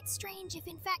be quite strange if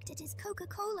in fact it is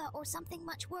Coca-Cola or something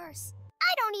much worse.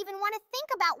 I don't even want to think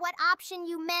about what option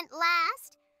you meant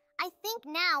last. I think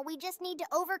now we just need to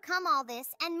overcome all this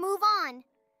and move on.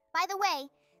 By the way,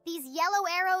 these yellow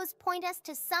arrows point us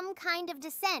to some kind of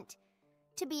descent.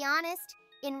 To be honest,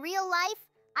 in real life,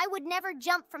 I would never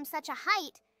jump from such a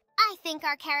height. I think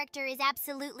our character is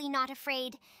absolutely not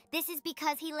afraid. This is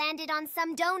because he landed on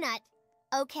some donut.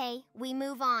 Okay, we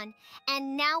move on.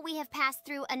 And now we have passed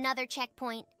through another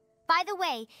checkpoint. By the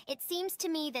way, it seems to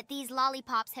me that these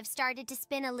lollipops have started to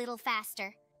spin a little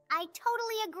faster. I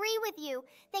totally agree with you.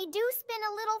 They do spin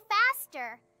a little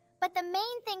faster. But the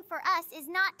main thing for us is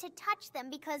not to touch them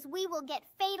because we will get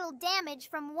fatal damage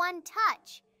from one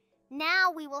touch.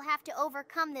 Now we will have to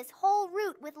overcome this whole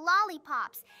route with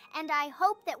lollipops, and I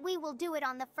hope that we will do it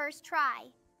on the first try.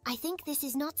 I think this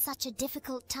is not such a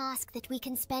difficult task that we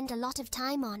can spend a lot of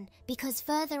time on, because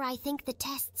further I think the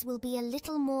tests will be a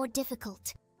little more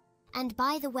difficult. And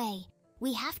by the way,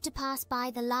 we have to pass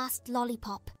by the last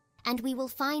lollipop, and we will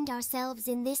find ourselves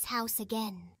in this house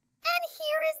again. And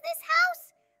here is this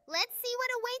house. Let's see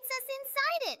what awaits us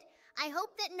inside it. I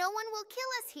hope that no one will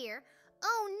kill us here.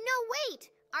 Oh, no, wait.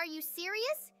 Are you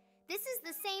serious? This is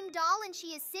the same doll and she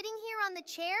is sitting here on the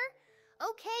chair?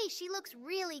 Okay, she looks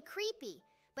really creepy,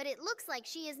 but it looks like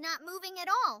she is not moving at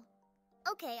all.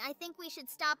 Okay, I think we should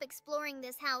stop exploring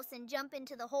this house and jump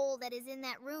into the hole that is in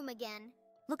that room again.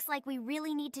 Looks like we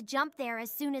really need to jump there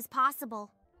as soon as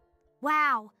possible.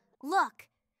 Wow, look!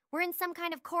 We're in some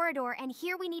kind of corridor and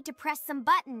here we need to press some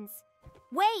buttons.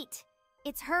 Wait!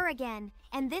 It's her again,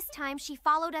 and this time she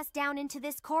followed us down into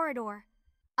this corridor.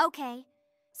 Okay,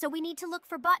 so we need to look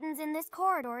for buttons in this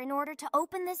corridor in order to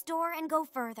open this door and go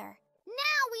further.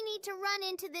 Now we need to run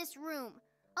into this room.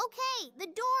 Okay, the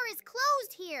door is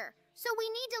closed here, so we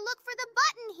need to look for the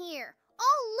button here.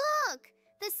 Oh, look!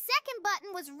 The second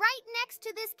button was right next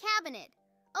to this cabinet.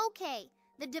 Okay,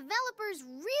 the developers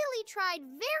really tried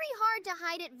very hard to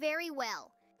hide it very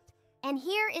well. And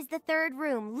here is the third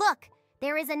room. Look,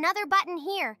 there is another button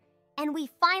here, and we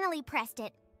finally pressed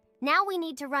it. Now we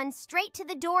need to run straight to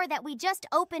the door that we just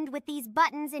opened with these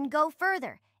buttons and go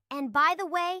further. And by the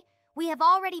way, we have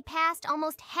already passed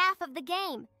almost half of the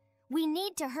game. We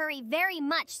need to hurry very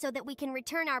much so that we can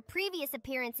return our previous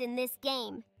appearance in this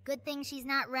game. Good thing she's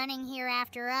not running here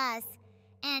after us.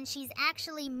 And she's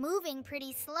actually moving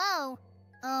pretty slow.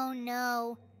 Oh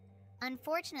no.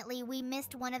 Unfortunately, we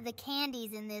missed one of the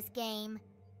candies in this game.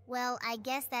 Well, I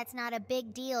guess that's not a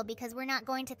big deal because we're not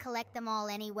going to collect them all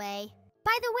anyway.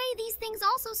 By the way, these things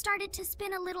also started to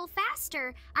spin a little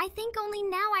faster. I think only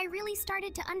now I really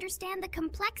started to understand the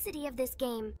complexity of this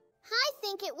game. I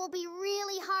think it will be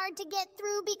really hard to get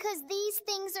through because these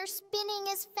things are spinning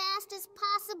as fast as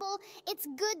possible. It's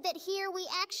good that here we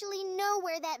actually know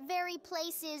where that very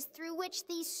place is through which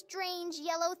these strange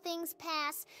yellow things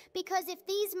pass, because if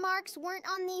these marks weren't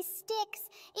on these sticks,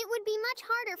 it would be much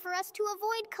harder for us to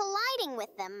avoid colliding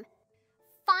with them.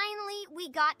 Finally, we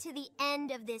got to the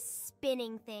end of this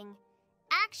spinning thing.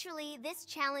 Actually, this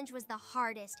challenge was the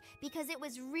hardest because it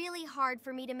was really hard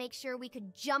for me to make sure we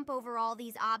could jump over all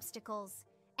these obstacles.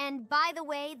 And by the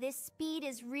way, this speed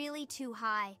is really too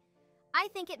high. I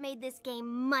think it made this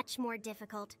game much more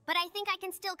difficult, but I think I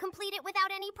can still complete it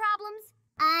without any problems.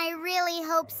 I really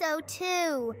hope so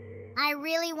too. I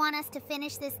really want us to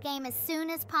finish this game as soon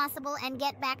as possible and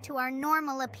get back to our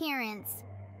normal appearance.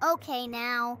 Okay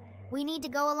now. We need to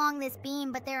go along this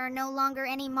beam, but there are no longer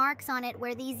any marks on it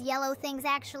where these yellow things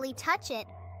actually touch it.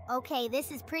 Okay,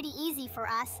 this is pretty easy for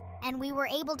us, and we were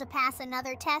able to pass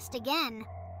another test again.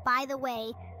 By the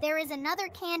way, there is another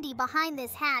candy behind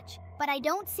this hatch, but I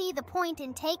don't see the point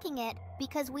in taking it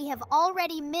because we have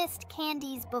already missed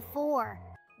candies before.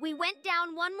 We went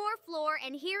down one more floor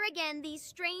and here again these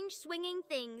strange swinging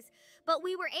things, but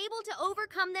we were able to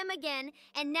overcome them again,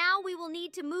 and now we will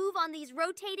need to move on these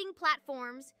rotating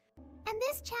platforms. And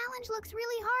this challenge looks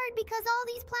really hard because all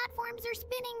these platforms are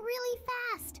spinning really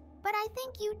fast. But I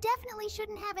think you definitely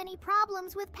shouldn't have any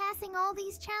problems with passing all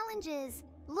these challenges.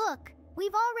 Look,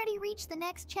 we've already reached the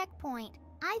next checkpoint.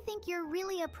 I think you're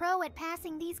really a pro at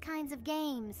passing these kinds of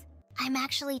games. I'm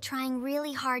actually trying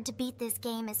really hard to beat this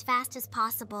game as fast as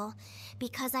possible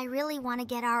because I really want to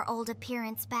get our old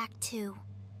appearance back too.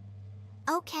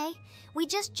 Okay, we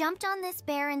just jumped on this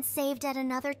bear and saved at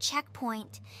another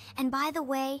checkpoint. And by the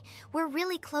way, we're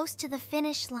really close to the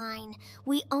finish line.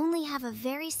 We only have a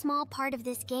very small part of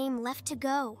this game left to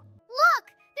go. Look!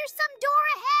 There's some door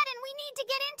ahead and we need to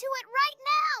get into it right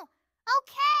now!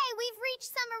 Okay, we've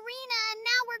reached some arena and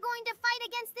now we're going to fight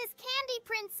against this candy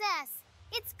princess.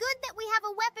 It's good that we have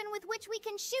a weapon with which we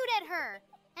can shoot at her.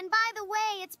 And by the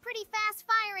way, it's pretty fast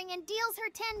firing and deals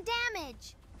her 10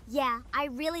 damage. Yeah, I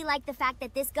really like the fact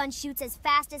that this gun shoots as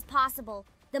fast as possible.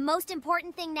 The most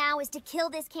important thing now is to kill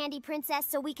this candy princess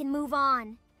so we can move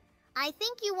on. I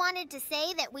think you wanted to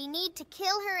say that we need to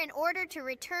kill her in order to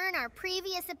return our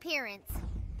previous appearance.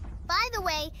 By the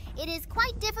way, it is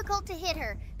quite difficult to hit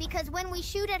her because when we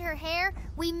shoot at her hair,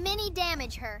 we mini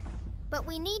damage her. But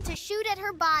we need to shoot at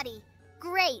her body.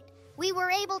 Great, we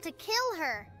were able to kill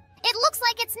her. It looks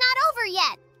like it's not over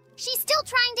yet. She's still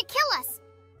trying to kill us.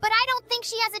 But I don't think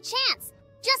she has a chance.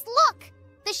 Just look!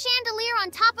 The chandelier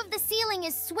on top of the ceiling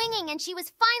is swinging and she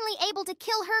was finally able to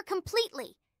kill her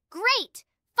completely. Great!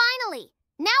 Finally!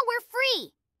 Now we're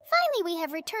free! Finally, we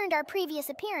have returned our previous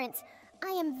appearance. I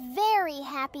am very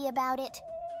happy about it.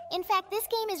 In fact, this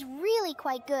game is really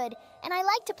quite good, and I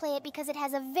like to play it because it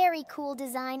has a very cool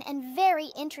design and very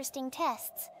interesting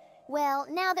tests. Well,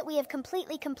 now that we have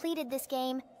completely completed this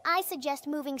game, I suggest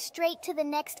moving straight to the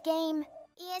next game.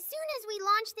 As soon as we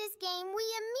launched this game, we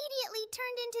immediately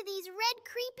turned into these red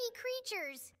creepy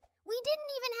creatures. We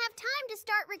didn't even have time to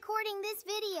start recording this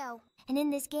video. And in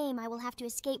this game, I will have to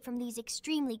escape from these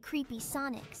extremely creepy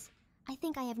Sonics. I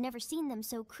think I have never seen them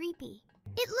so creepy.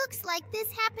 It looks like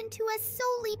this happened to us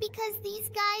solely because these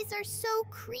guys are so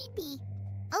creepy.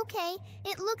 Okay,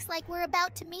 it looks like we're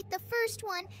about to meet the first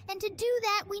one, and to do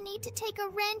that, we need to take a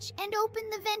wrench and open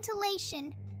the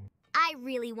ventilation. I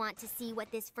really want to see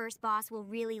what this first boss will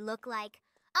really look like.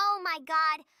 Oh my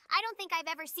god, I don't think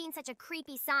I've ever seen such a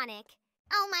creepy Sonic.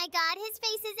 Oh my god, his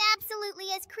face is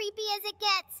absolutely as creepy as it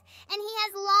gets, and he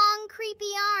has long,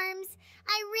 creepy arms.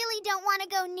 I really don't want to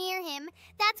go near him.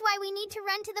 That's why we need to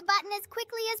run to the button as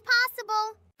quickly as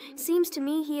possible. Seems to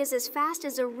me he is as fast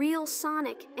as a real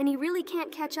Sonic, and he really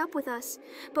can't catch up with us.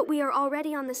 But we are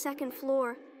already on the second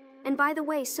floor. And by the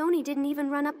way, Sony didn't even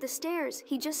run up the stairs.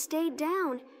 He just stayed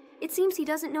down. It seems he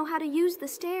doesn't know how to use the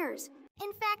stairs.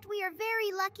 In fact, we are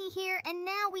very lucky here, and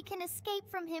now we can escape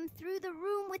from him through the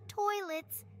room with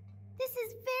toilets. This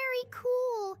is very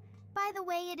cool. By the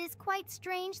way, it is quite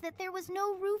strange that there was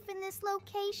no roof in this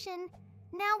location.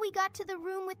 Now we got to the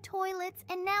room with toilets,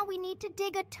 and now we need to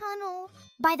dig a tunnel.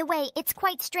 By the way, it's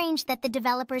quite strange that the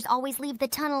developers always leave the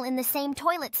tunnel in the same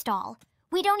toilet stall.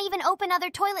 We don't even open other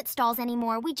toilet stalls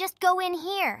anymore. We just go in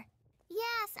here.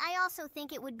 Yes, I also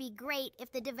think it would be great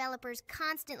if the developers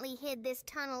constantly hid this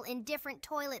tunnel in different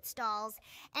toilet stalls,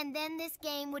 and then this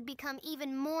game would become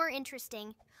even more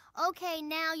interesting. Okay,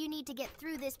 now you need to get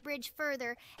through this bridge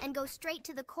further and go straight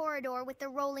to the corridor with the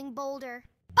rolling boulder.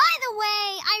 By the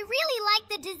way, I really like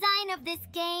the design of this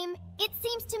game. It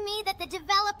seems to me that the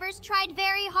developers tried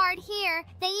very hard here.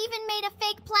 They even made a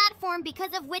fake platform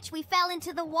because of which we fell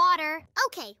into the water.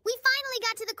 Okay, we finally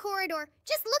got to the corridor.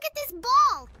 Just look at this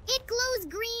ball. It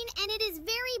glows green and it is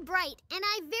very bright, and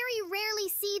I very rarely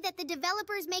see that the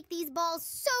developers make these balls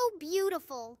so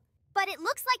beautiful. But it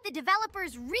looks like the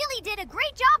developers really did a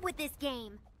great job with this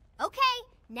game. Okay,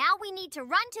 now we need to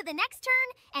run to the next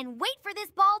turn and wait for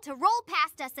this ball to roll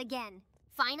past us again.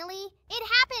 Finally, it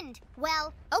happened.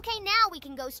 Well, okay, now we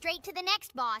can go straight to the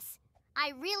next boss.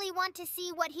 I really want to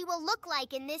see what he will look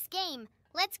like in this game.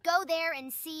 Let's go there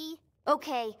and see.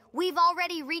 Okay, we've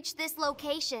already reached this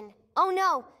location. Oh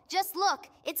no, just look,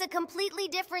 it's a completely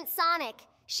different Sonic.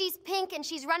 She's pink and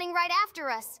she's running right after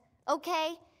us.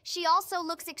 Okay, she also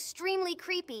looks extremely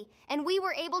creepy, and we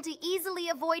were able to easily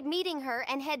avoid meeting her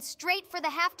and head straight for the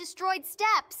half-destroyed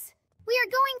steps. We are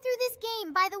going through this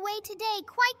game, by the way, today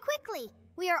quite quickly.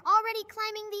 We are already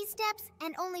climbing these steps,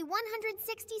 and only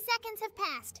 160 seconds have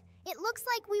passed. It looks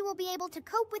like we will be able to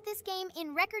cope with this game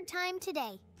in record time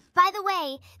today. By the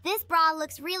way, this bra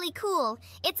looks really cool.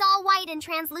 It's all white and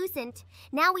translucent.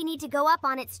 Now we need to go up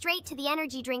on it straight to the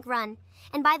energy drink run.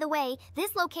 And by the way,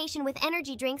 this location with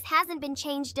energy drinks hasn't been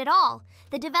changed at all.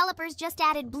 The developers just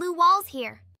added blue walls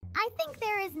here. I think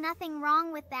there is nothing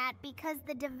wrong with that because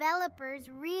the developers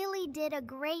really did a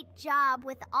great job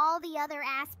with all the other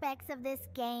aspects of this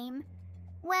game.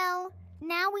 Well,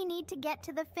 now we need to get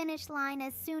to the finish line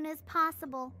as soon as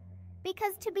possible.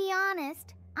 Because to be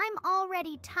honest, I'm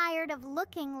already tired of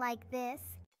looking like this.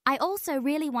 I also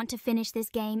really want to finish this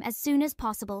game as soon as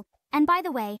possible. And by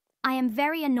the way, I am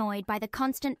very annoyed by the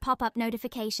constant pop-up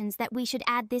notifications that we should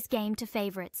add this game to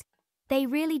favorites. They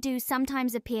really do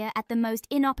sometimes appear at the most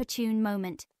inopportune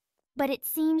moment. But it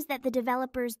seems that the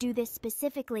developers do this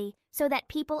specifically so that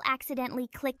people accidentally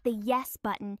click the yes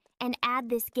button and add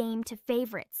this game to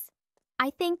favorites. I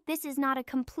think this is not a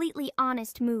completely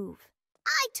honest move.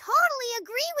 I totally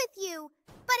agree with you,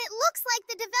 but it looks like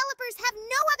the developers have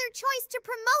no other choice to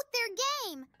promote their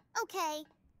game. Okay,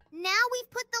 now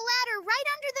we've put the ladder right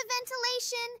under the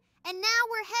ventilation, and now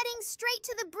we're heading straight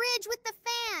to the bridge with the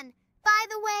fan. By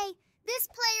the way, this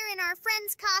player in our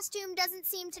friend's costume doesn't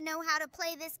seem to know how to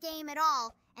play this game at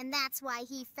all, and that's why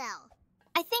he fell.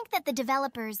 I think that the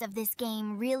developers of this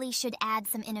game really should add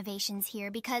some innovations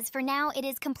here because for now it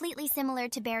is completely similar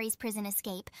to Barry's Prison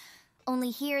Escape.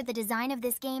 Only here the design of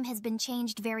this game has been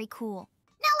changed very cool.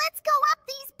 Now let's go up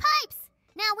these pipes!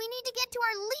 Now we need to get to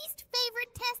our least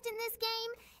favorite test in this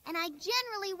game, and I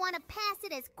generally want to pass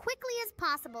it as quickly as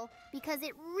possible because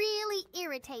it really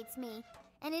irritates me,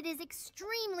 and it is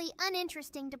extremely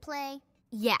uninteresting to play.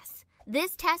 Yes,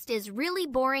 this test is really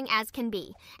boring as can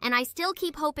be, and I still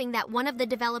keep hoping that one of the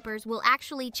developers will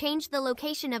actually change the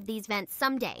location of these vents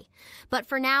someday. But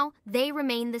for now, they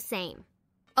remain the same.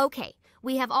 Okay,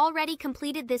 we have already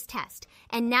completed this test,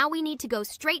 and now we need to go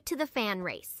straight to the fan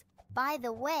race. By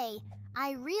the way,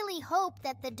 I really hope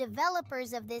that the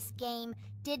developers of this game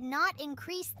did not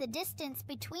increase the distance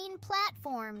between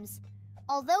platforms.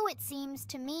 Although it seems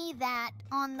to me that,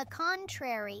 on the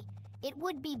contrary, it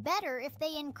would be better if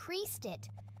they increased it.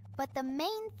 But the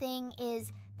main thing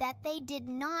is that they did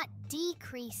not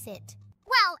decrease it.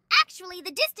 Well, actually,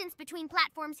 the distance between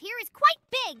platforms here is quite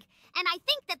big, and I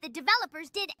think that the developers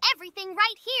did everything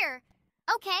right here.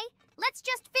 Okay, let's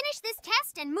just finish this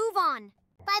test and move on.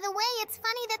 By the way, it's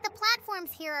funny that the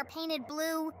platforms here are painted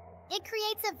blue. It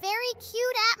creates a very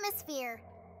cute atmosphere.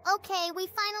 Okay, we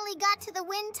finally got to the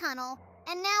wind tunnel,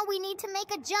 and now we need to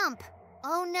make a jump.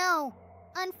 Oh no.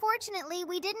 Unfortunately,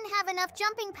 we didn't have enough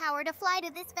jumping power to fly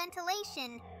to this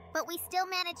ventilation. But we still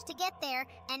managed to get there,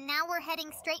 and now we're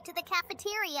heading straight to the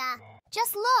cafeteria.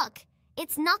 Just look!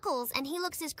 It's Knuckles, and he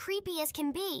looks as creepy as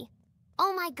can be.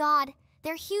 Oh my god,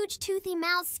 their huge toothy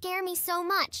mouths scare me so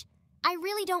much. I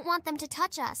really don't want them to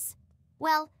touch us.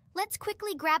 Well, let's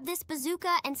quickly grab this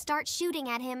bazooka and start shooting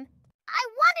at him. I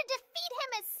want to defeat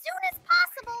him as soon as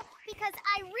possible because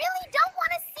I really don't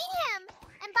want to see him.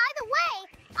 And by the way,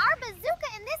 our bazooka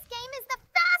in this game is the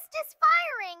fastest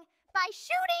firing. By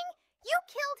shooting, you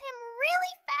killed him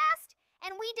really fast,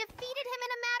 and we defeated him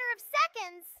in a matter of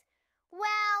seconds.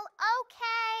 Well,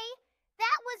 okay.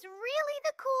 That was really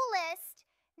the coolest.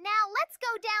 Now let's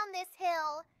go down this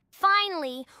hill.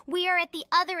 Finally, we are at the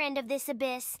other end of this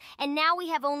abyss, and now we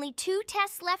have only 2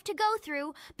 tests left to go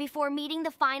through before meeting the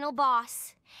final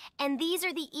boss. And these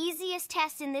are the easiest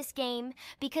tests in this game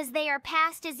because they are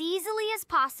passed as easily as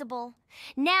possible.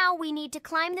 Now we need to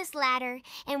climb this ladder,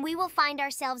 and we will find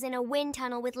ourselves in a wind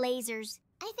tunnel with lasers.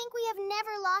 I think we have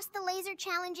never lost the laser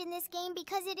challenge in this game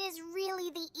because it is really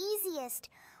the easiest.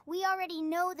 We already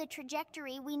know the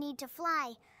trajectory we need to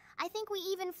fly. I think we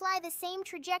even fly the same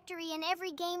trajectory in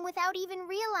every game without even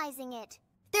realizing it.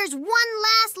 There's one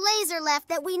last laser left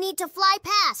that we need to fly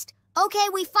past. Okay,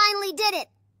 we finally did it.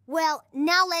 Well,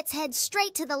 now let's head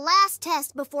straight to the last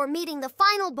test before meeting the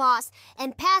final boss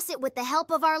and pass it with the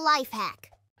help of our life hack.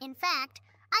 In fact,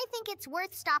 I think it's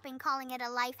worth stopping calling it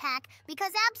a life hack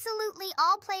because absolutely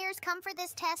all players come for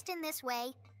this test in this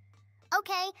way.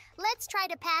 Okay, let's try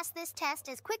to pass this test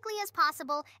as quickly as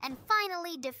possible and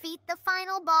finally defeat the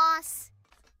final boss.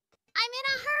 I'm in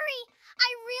a hurry. I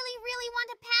really want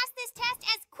to pass this test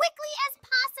as quickly as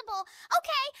possible.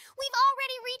 Okay, we've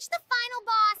already reached the final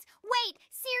boss. Wait,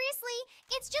 seriously?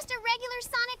 It's just a regular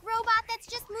Sonic robot that's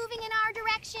just moving in our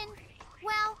direction.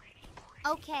 Well,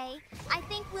 okay. I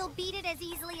think we'll beat it as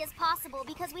easily as possible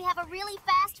because we have a really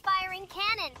fast-firing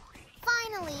cannon.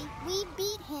 Finally, we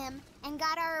beat him and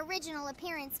got our original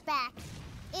appearance back.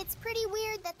 It's pretty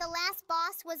weird that the last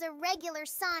boss was a regular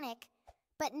Sonic.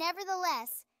 But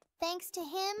nevertheless, thanks to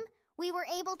him, we were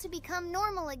able to become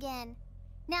normal again.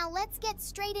 Now let's get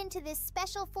straight into this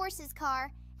Special Forces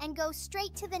car and go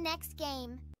straight to the next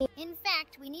game. In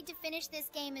fact, we need to finish this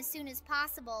game as soon as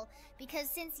possible because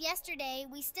since yesterday,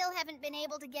 we still haven't been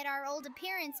able to get our old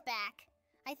appearance back.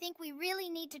 I think we really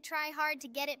need to try hard to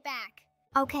get it back.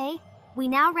 Okay, we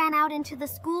now ran out into the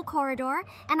school corridor,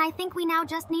 and I think we now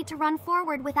just need to run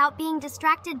forward without being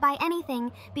distracted by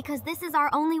anything, because this is our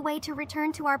only way to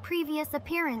return to our previous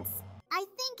appearance. I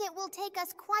think it will take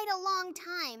us quite a long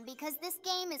time, because this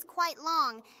game is quite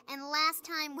long, and last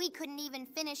time we couldn't even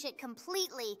finish it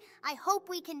completely. I hope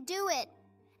we can do it.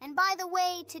 And by the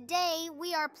way, today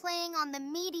we are playing on the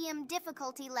medium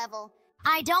difficulty level.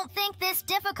 I don't think this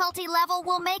difficulty level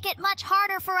will make it much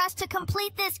harder for us to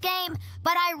complete this game,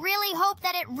 but I really hope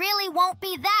that it really won't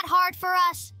be that hard for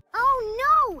us.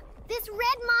 Oh no! This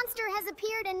red monster has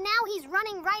appeared and now he's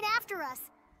running right after us.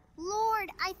 Lord,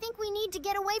 I think we need to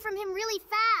get away from him really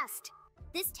fast.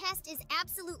 This test is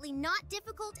absolutely not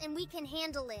difficult and we can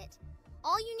handle it.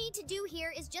 All you need to do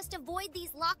here is just avoid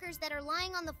these lockers that are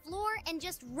lying on the floor and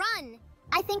just run.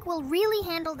 I think we'll really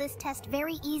handle this test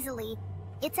very easily.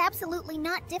 It's absolutely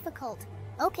not difficult.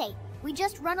 Okay, we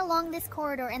just run along this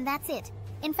corridor and that's it.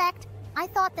 In fact, I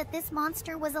thought that this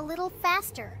monster was a little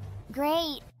faster.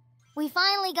 Great. We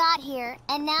finally got here,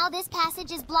 and now this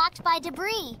passage is blocked by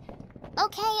debris.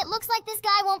 Okay, it looks like this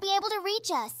guy won't be able to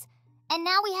reach us. And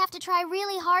now we have to try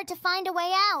really hard to find a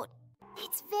way out.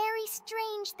 It's very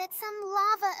strange that some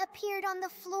lava appeared on the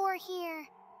floor here.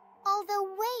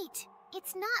 Although wait,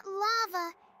 it's not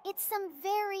lava, it's some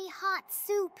very hot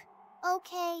soup.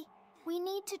 Okay, we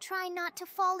need to try not to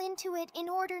fall into it in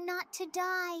order not to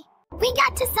die. We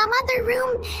got to some other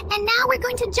room, and now we're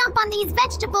going to jump on these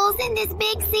vegetables in this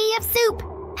big sea of soup.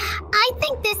 I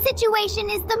think this situation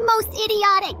is the most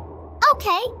idiotic.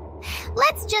 Okay,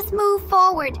 let's just move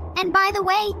forward. And by the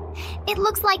way, it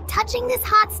looks like touching this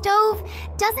hot stove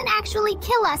doesn't actually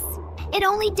kill us. It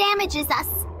only damages us.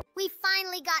 We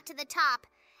finally got to the top,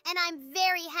 and I'm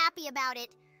very happy about it.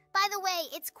 By the way,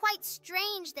 it's quite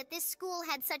strange that this school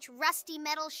had such rusty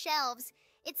metal shelves.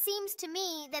 It seems to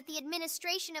me that the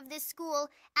administration of this school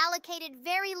allocated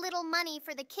very little money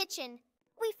for the kitchen.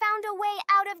 We found a way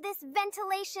out of this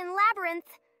ventilation labyrinth.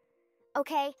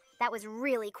 Okay, that was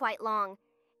really quite long.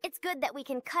 It's good that we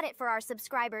can cut it for our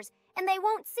subscribers, and they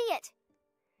won't see it.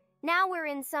 Now we're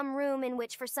in some room in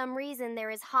which for some reason there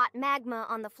is hot magma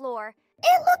on the floor.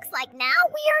 It looks like now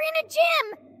we are in a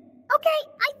gym. Okay,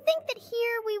 I think that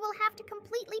here we will have to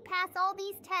completely pass all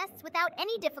these tests without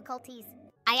any difficulties.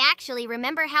 I actually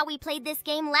remember how we played this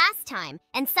game last time,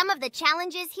 and some of the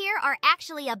challenges here are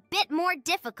actually a bit more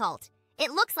difficult.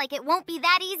 It looks like it won't be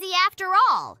that easy after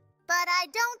all. But I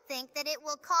don't think that it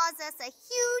will cause us a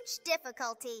huge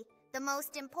difficulty. The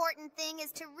most important thing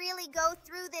is to really go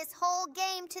through this whole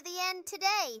game to the end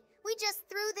today. We just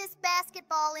threw this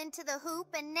basketball into the hoop,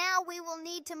 and now we will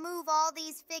need to move all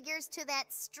these figures to that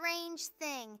strange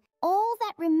thing. All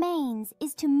that remains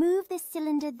is to move this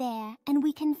cylinder there, and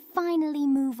we can finally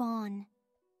move on.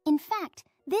 In fact,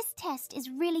 this test is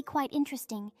really quite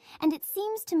interesting, and it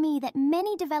seems to me that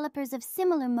many developers of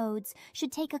similar modes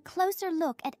should take a closer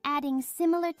look at adding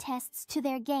similar tests to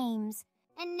their games.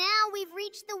 And now we've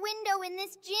reached the window in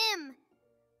this gym.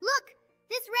 Look,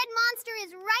 this red monster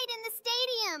is right in the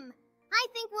stadium. I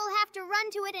think we'll have to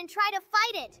run to it and try to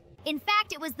fight it. In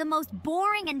fact, it was the most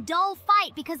boring and dull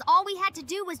fight because all we had to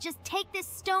do was just take this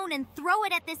stone and throw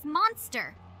it at this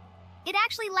monster. It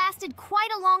actually lasted quite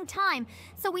a long time,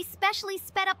 so we specially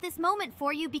sped up this moment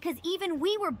for you because even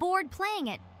we were bored playing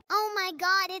it. Oh my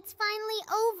god, it's finally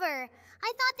over.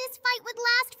 I thought this fight would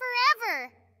last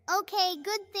forever. Okay,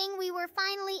 good thing we were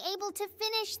finally able to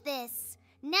finish this.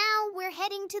 Now we're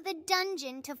heading to the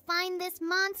dungeon to find this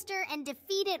monster and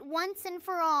defeat it once and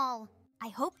for all. I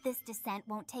hope this descent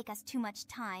won't take us too much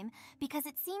time, because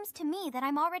it seems to me that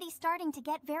I'm already starting to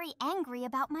get very angry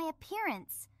about my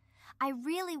appearance. I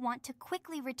really want to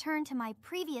quickly return to my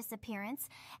previous appearance,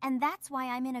 and that's why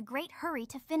I'm in a great hurry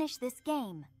to finish this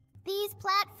game. These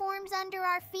platforms under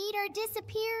our feet are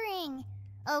disappearing.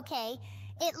 Okay,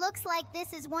 it looks like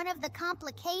this is one of the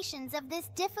complications of this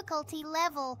difficulty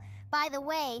level. By the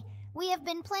way, we have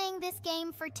been playing this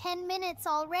game for 10 minutes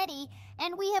already,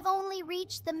 and we have only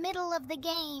reached the middle of the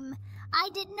game. I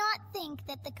did not think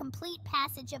that the complete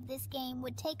passage of this game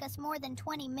would take us more than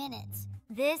 20 minutes.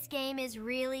 This game is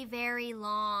really very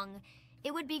long.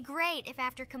 It would be great if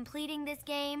after completing this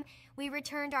game, we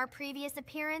returned our previous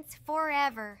appearance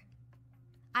forever.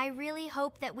 I really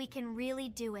hope that we can really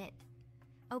do it.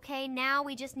 Okay, now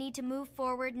we just need to move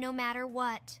forward no matter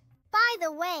what. By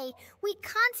the way, we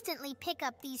constantly pick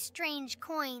up these strange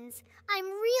coins. I'm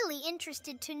really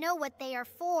interested to know what they are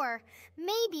for.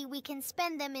 Maybe we can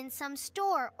spend them in some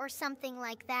store or something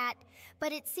like that.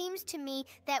 But it seems to me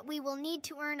that we will need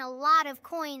to earn a lot of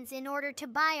coins in order to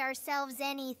buy ourselves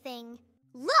anything.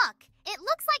 Look! It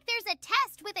looks like there's a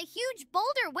test with a huge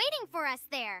boulder waiting for us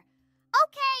there.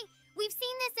 Okay, we've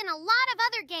seen this in a lot of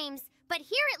other games, but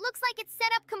here it looks like it's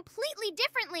set up completely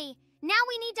differently. Now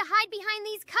we need to hide behind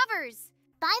these covers.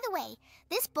 By the way,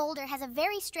 this boulder has a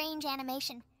very strange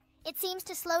animation. It seems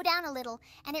to slow down a little,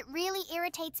 and it really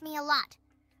irritates me a lot.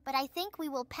 But I think we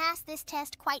will pass this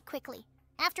test quite quickly.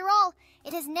 After all,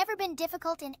 it has never been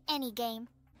difficult in any game.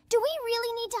 Do we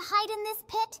really need to hide in this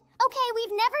pit? Okay,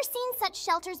 we've never seen such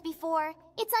shelters before.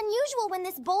 It's unusual when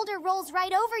this boulder rolls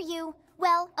right over you.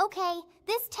 Well, okay,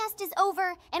 this test is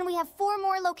over, and we have 4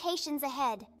 more locations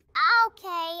ahead.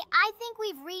 Okay, I think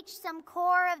we've reached some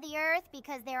core of the Earth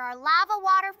because there are lava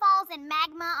waterfalls and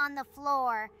magma on the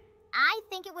floor. I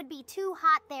think it would be too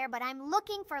hot there, but I'm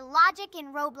looking for logic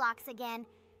in Roblox again.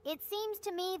 It seems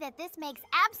to me that this makes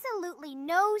absolutely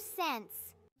no sense.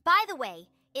 By the way,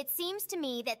 it seems to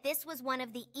me that this was one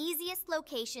of the easiest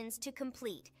locations to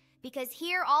complete, because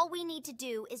here all we need to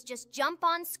do is just jump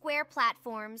on square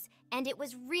platforms, and it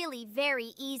was really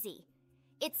very easy.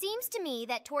 It seems to me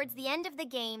that towards the end of the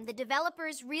game, the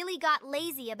developers really got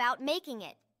lazy about making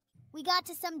it. We got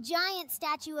to some giant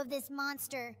statue of this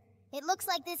monster. It looks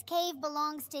like this cave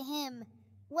belongs to him.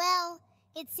 Well,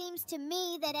 it seems to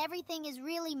me that everything is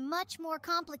really much more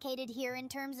complicated here in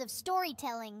terms of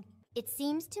storytelling. It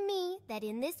seems to me that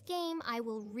in this game I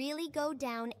will really go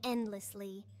down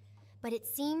endlessly. But it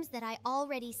seems that I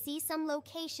already see some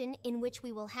location in which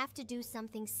we will have to do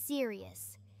something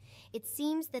serious. It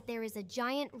seems that there is a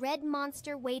giant red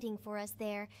monster waiting for us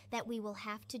there that we will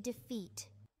have to defeat.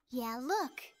 Yeah,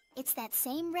 look. It's that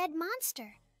same red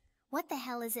monster. What the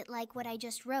hell is it like what I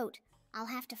just wrote? I'll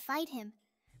have to fight him.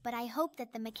 But I hope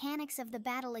that the mechanics of the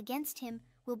battle against him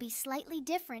will be slightly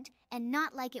different and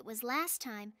not like it was last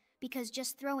time, because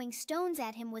just throwing stones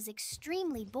at him was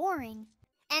extremely boring.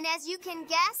 And as you can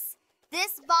guess,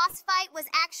 this boss fight was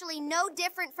actually no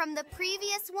different from the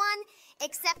previous one,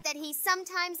 except that he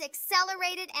sometimes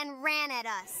accelerated and ran at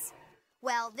us.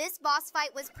 Well, this boss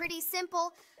fight was pretty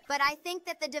simple, but I think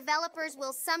that the developers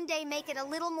will someday make it a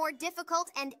little more difficult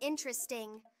and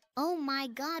interesting. Oh my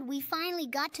God, we finally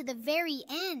got to the very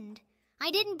end.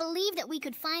 I didn't believe that we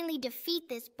could finally defeat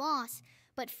this boss,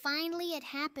 but finally it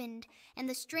happened. And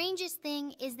the strangest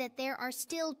thing is that there are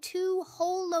still 2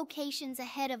 whole locations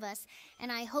ahead of us,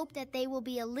 and I hope that they will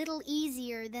be a little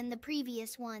easier than the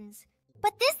previous ones.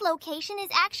 But this location is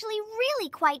actually really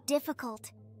quite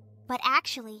difficult. But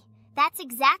actually, that's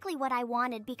exactly what I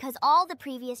wanted because all the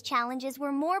previous challenges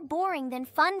were more boring than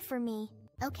fun for me.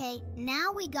 Okay,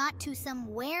 now we got to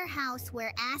some warehouse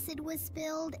where acid was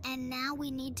spilled, and now we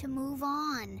need to move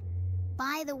on.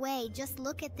 By the way, just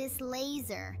look at this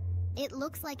laser. It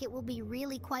looks like it will be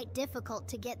really quite difficult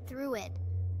to get through it.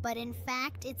 But in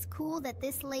fact, it's cool that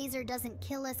this laser doesn't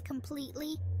kill us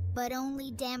completely, but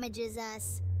only damages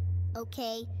us.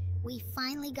 Okay, we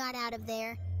finally got out of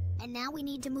there, and now we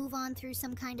need to move on through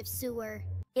some kind of sewer.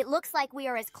 It looks like we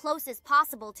are as close as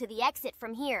possible to the exit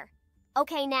from here.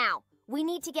 Okay, now, we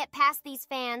need to get past these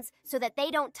fans so that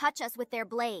they don't touch us with their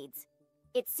blades.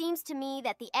 It seems to me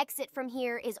that the exit from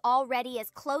here is already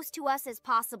as close to us as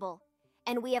possible,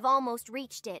 and we have almost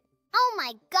reached it. Oh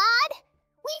my God!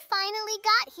 We finally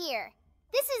got here!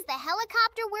 This is the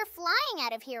helicopter we're flying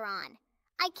out of here on.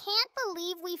 I can't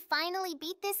believe we finally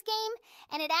beat this game,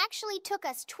 and it actually took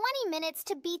us 20 minutes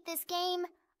to beat this game.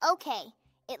 Okay,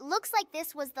 it looks like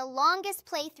this was the longest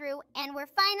playthrough, and we're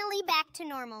finally back to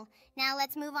normal. Now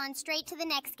let's move on straight to the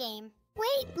next game.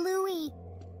 Wait, Bluey!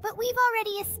 But we've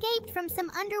already escaped from some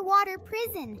underwater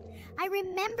prison. I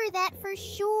remember that for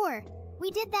sure. We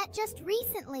did that just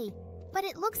recently. But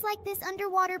it looks like this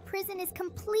underwater prison is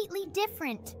completely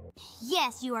different.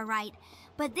 Yes, you are right.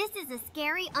 But this is a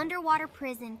scary underwater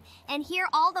prison, and here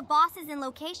all the bosses and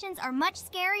locations are much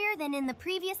scarier than in the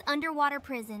previous underwater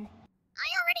prison. I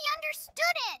already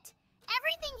understood it!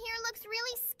 Everything here looks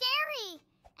really scary.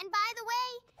 And by the way,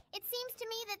 it seems to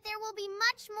me that there will be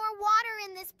much more water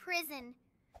in this prison.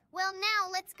 Well, now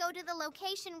let's go to the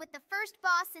location with the first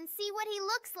boss and see what he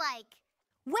looks like.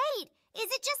 Wait,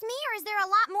 is it just me or is there a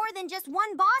lot more than just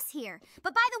one boss here?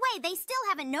 But by the way, they still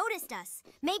haven't noticed us.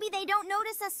 Maybe they don't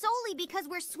notice us solely because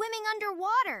we're swimming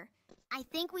underwater. I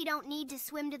think we don't need to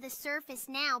swim to the surface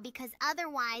now because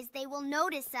otherwise they will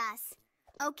notice us.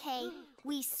 Okay,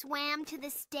 we swam to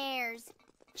the stairs.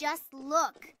 Just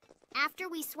look. After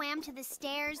we swam to the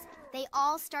stairs, they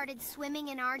all started swimming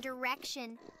in our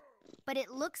direction. But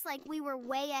it looks like we were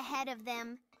way ahead of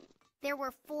them. There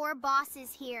were 4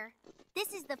 bosses here.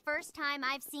 This is the first time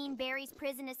I've seen Barry's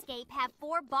prison escape have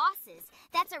 4 bosses.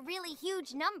 That's a really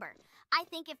huge number. I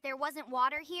think if there wasn't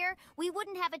water here, we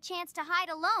wouldn't have a chance to hide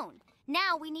alone.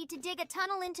 Now we need to dig a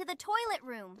tunnel into the toilet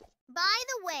room. By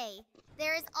the way,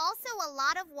 there is also a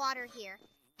lot of water here,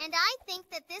 and I think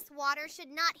that this water should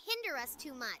not hinder us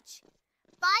too much.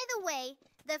 By the way,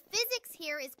 the physics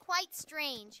here is quite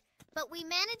strange, but we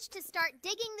managed to start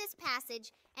digging this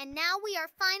passage, and now we are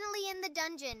finally in the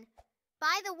dungeon.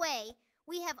 By the way,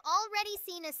 we have already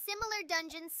seen a similar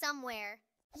dungeon somewhere.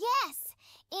 Yes,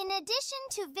 in addition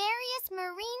to various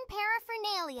marine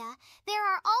paraphernalia, there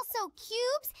are also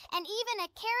cubes and even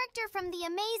a character from the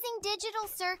amazing digital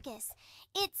circus.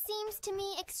 It seems to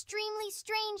me extremely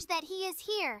strange that he is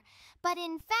here, but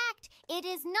in fact, it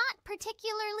is not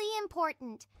particularly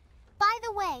important. By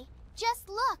the way, just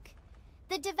look.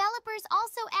 The developers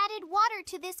also added water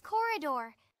to this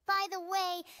corridor. By the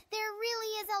way, there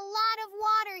really is a lot of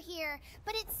water here,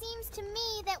 but it seems to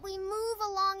me that we move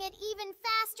along it even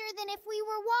faster than if we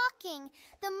were walking.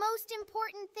 The most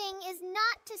important thing is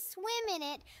not to swim in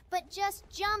it, but just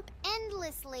jump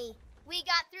endlessly. We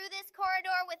got through this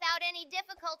corridor without any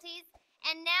difficulties,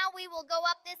 and now we will go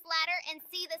up this ladder and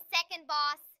see the second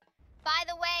boss. By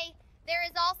the way, there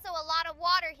is also a lot of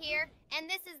water here, and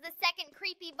this is the second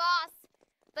creepy boss.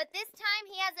 But this time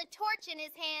he has a torch in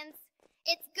his hands.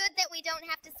 It's good that we don't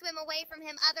have to swim away from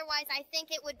him, otherwise I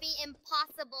think it would be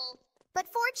impossible. But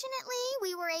fortunately,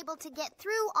 we were able to get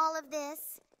through all of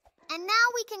this. And now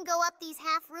we can go up these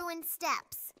half-ruined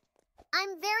steps.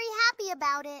 I'm very happy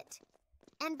about it.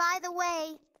 And by the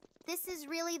way, this is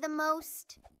really the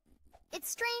most... It's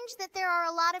strange that there are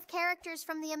a lot of characters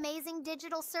from the amazing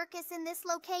digital circus in this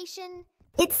location.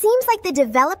 It seems like the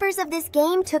developers of this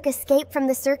game took Escape from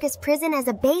the Circus prison as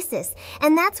a basis,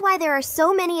 and that's why there are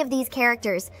so many of these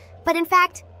characters. But in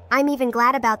fact, I'm even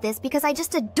glad about this because I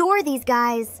just adore these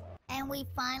guys. And we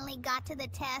finally got to the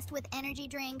test with energy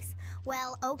drinks.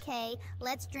 Well, okay,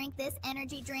 let's drink this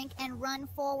energy drink and run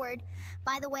forward.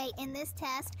 By the way, in this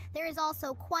test, there is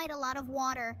also quite a lot of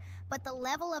water, but the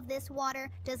level of this water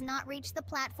does not reach the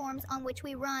platforms on which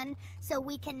we run, so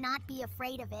we cannot be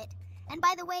afraid of it. And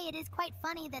by the way, it is quite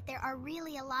funny that there are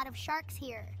really a lot of sharks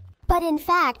here. But in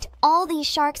fact, all these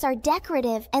sharks are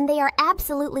decorative and they are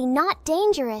absolutely not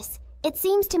dangerous. It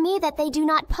seems to me that they do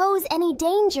not pose any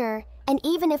danger, and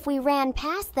even if we ran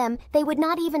past them, they would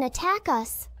not even attack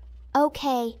us.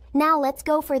 Okay, now let's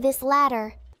go for this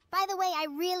ladder. By the way, I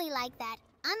really like that.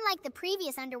 Unlike the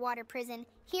previous underwater prison,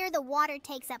 here the water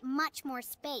takes up much more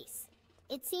space.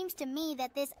 It seems to me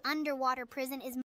that this underwater prison is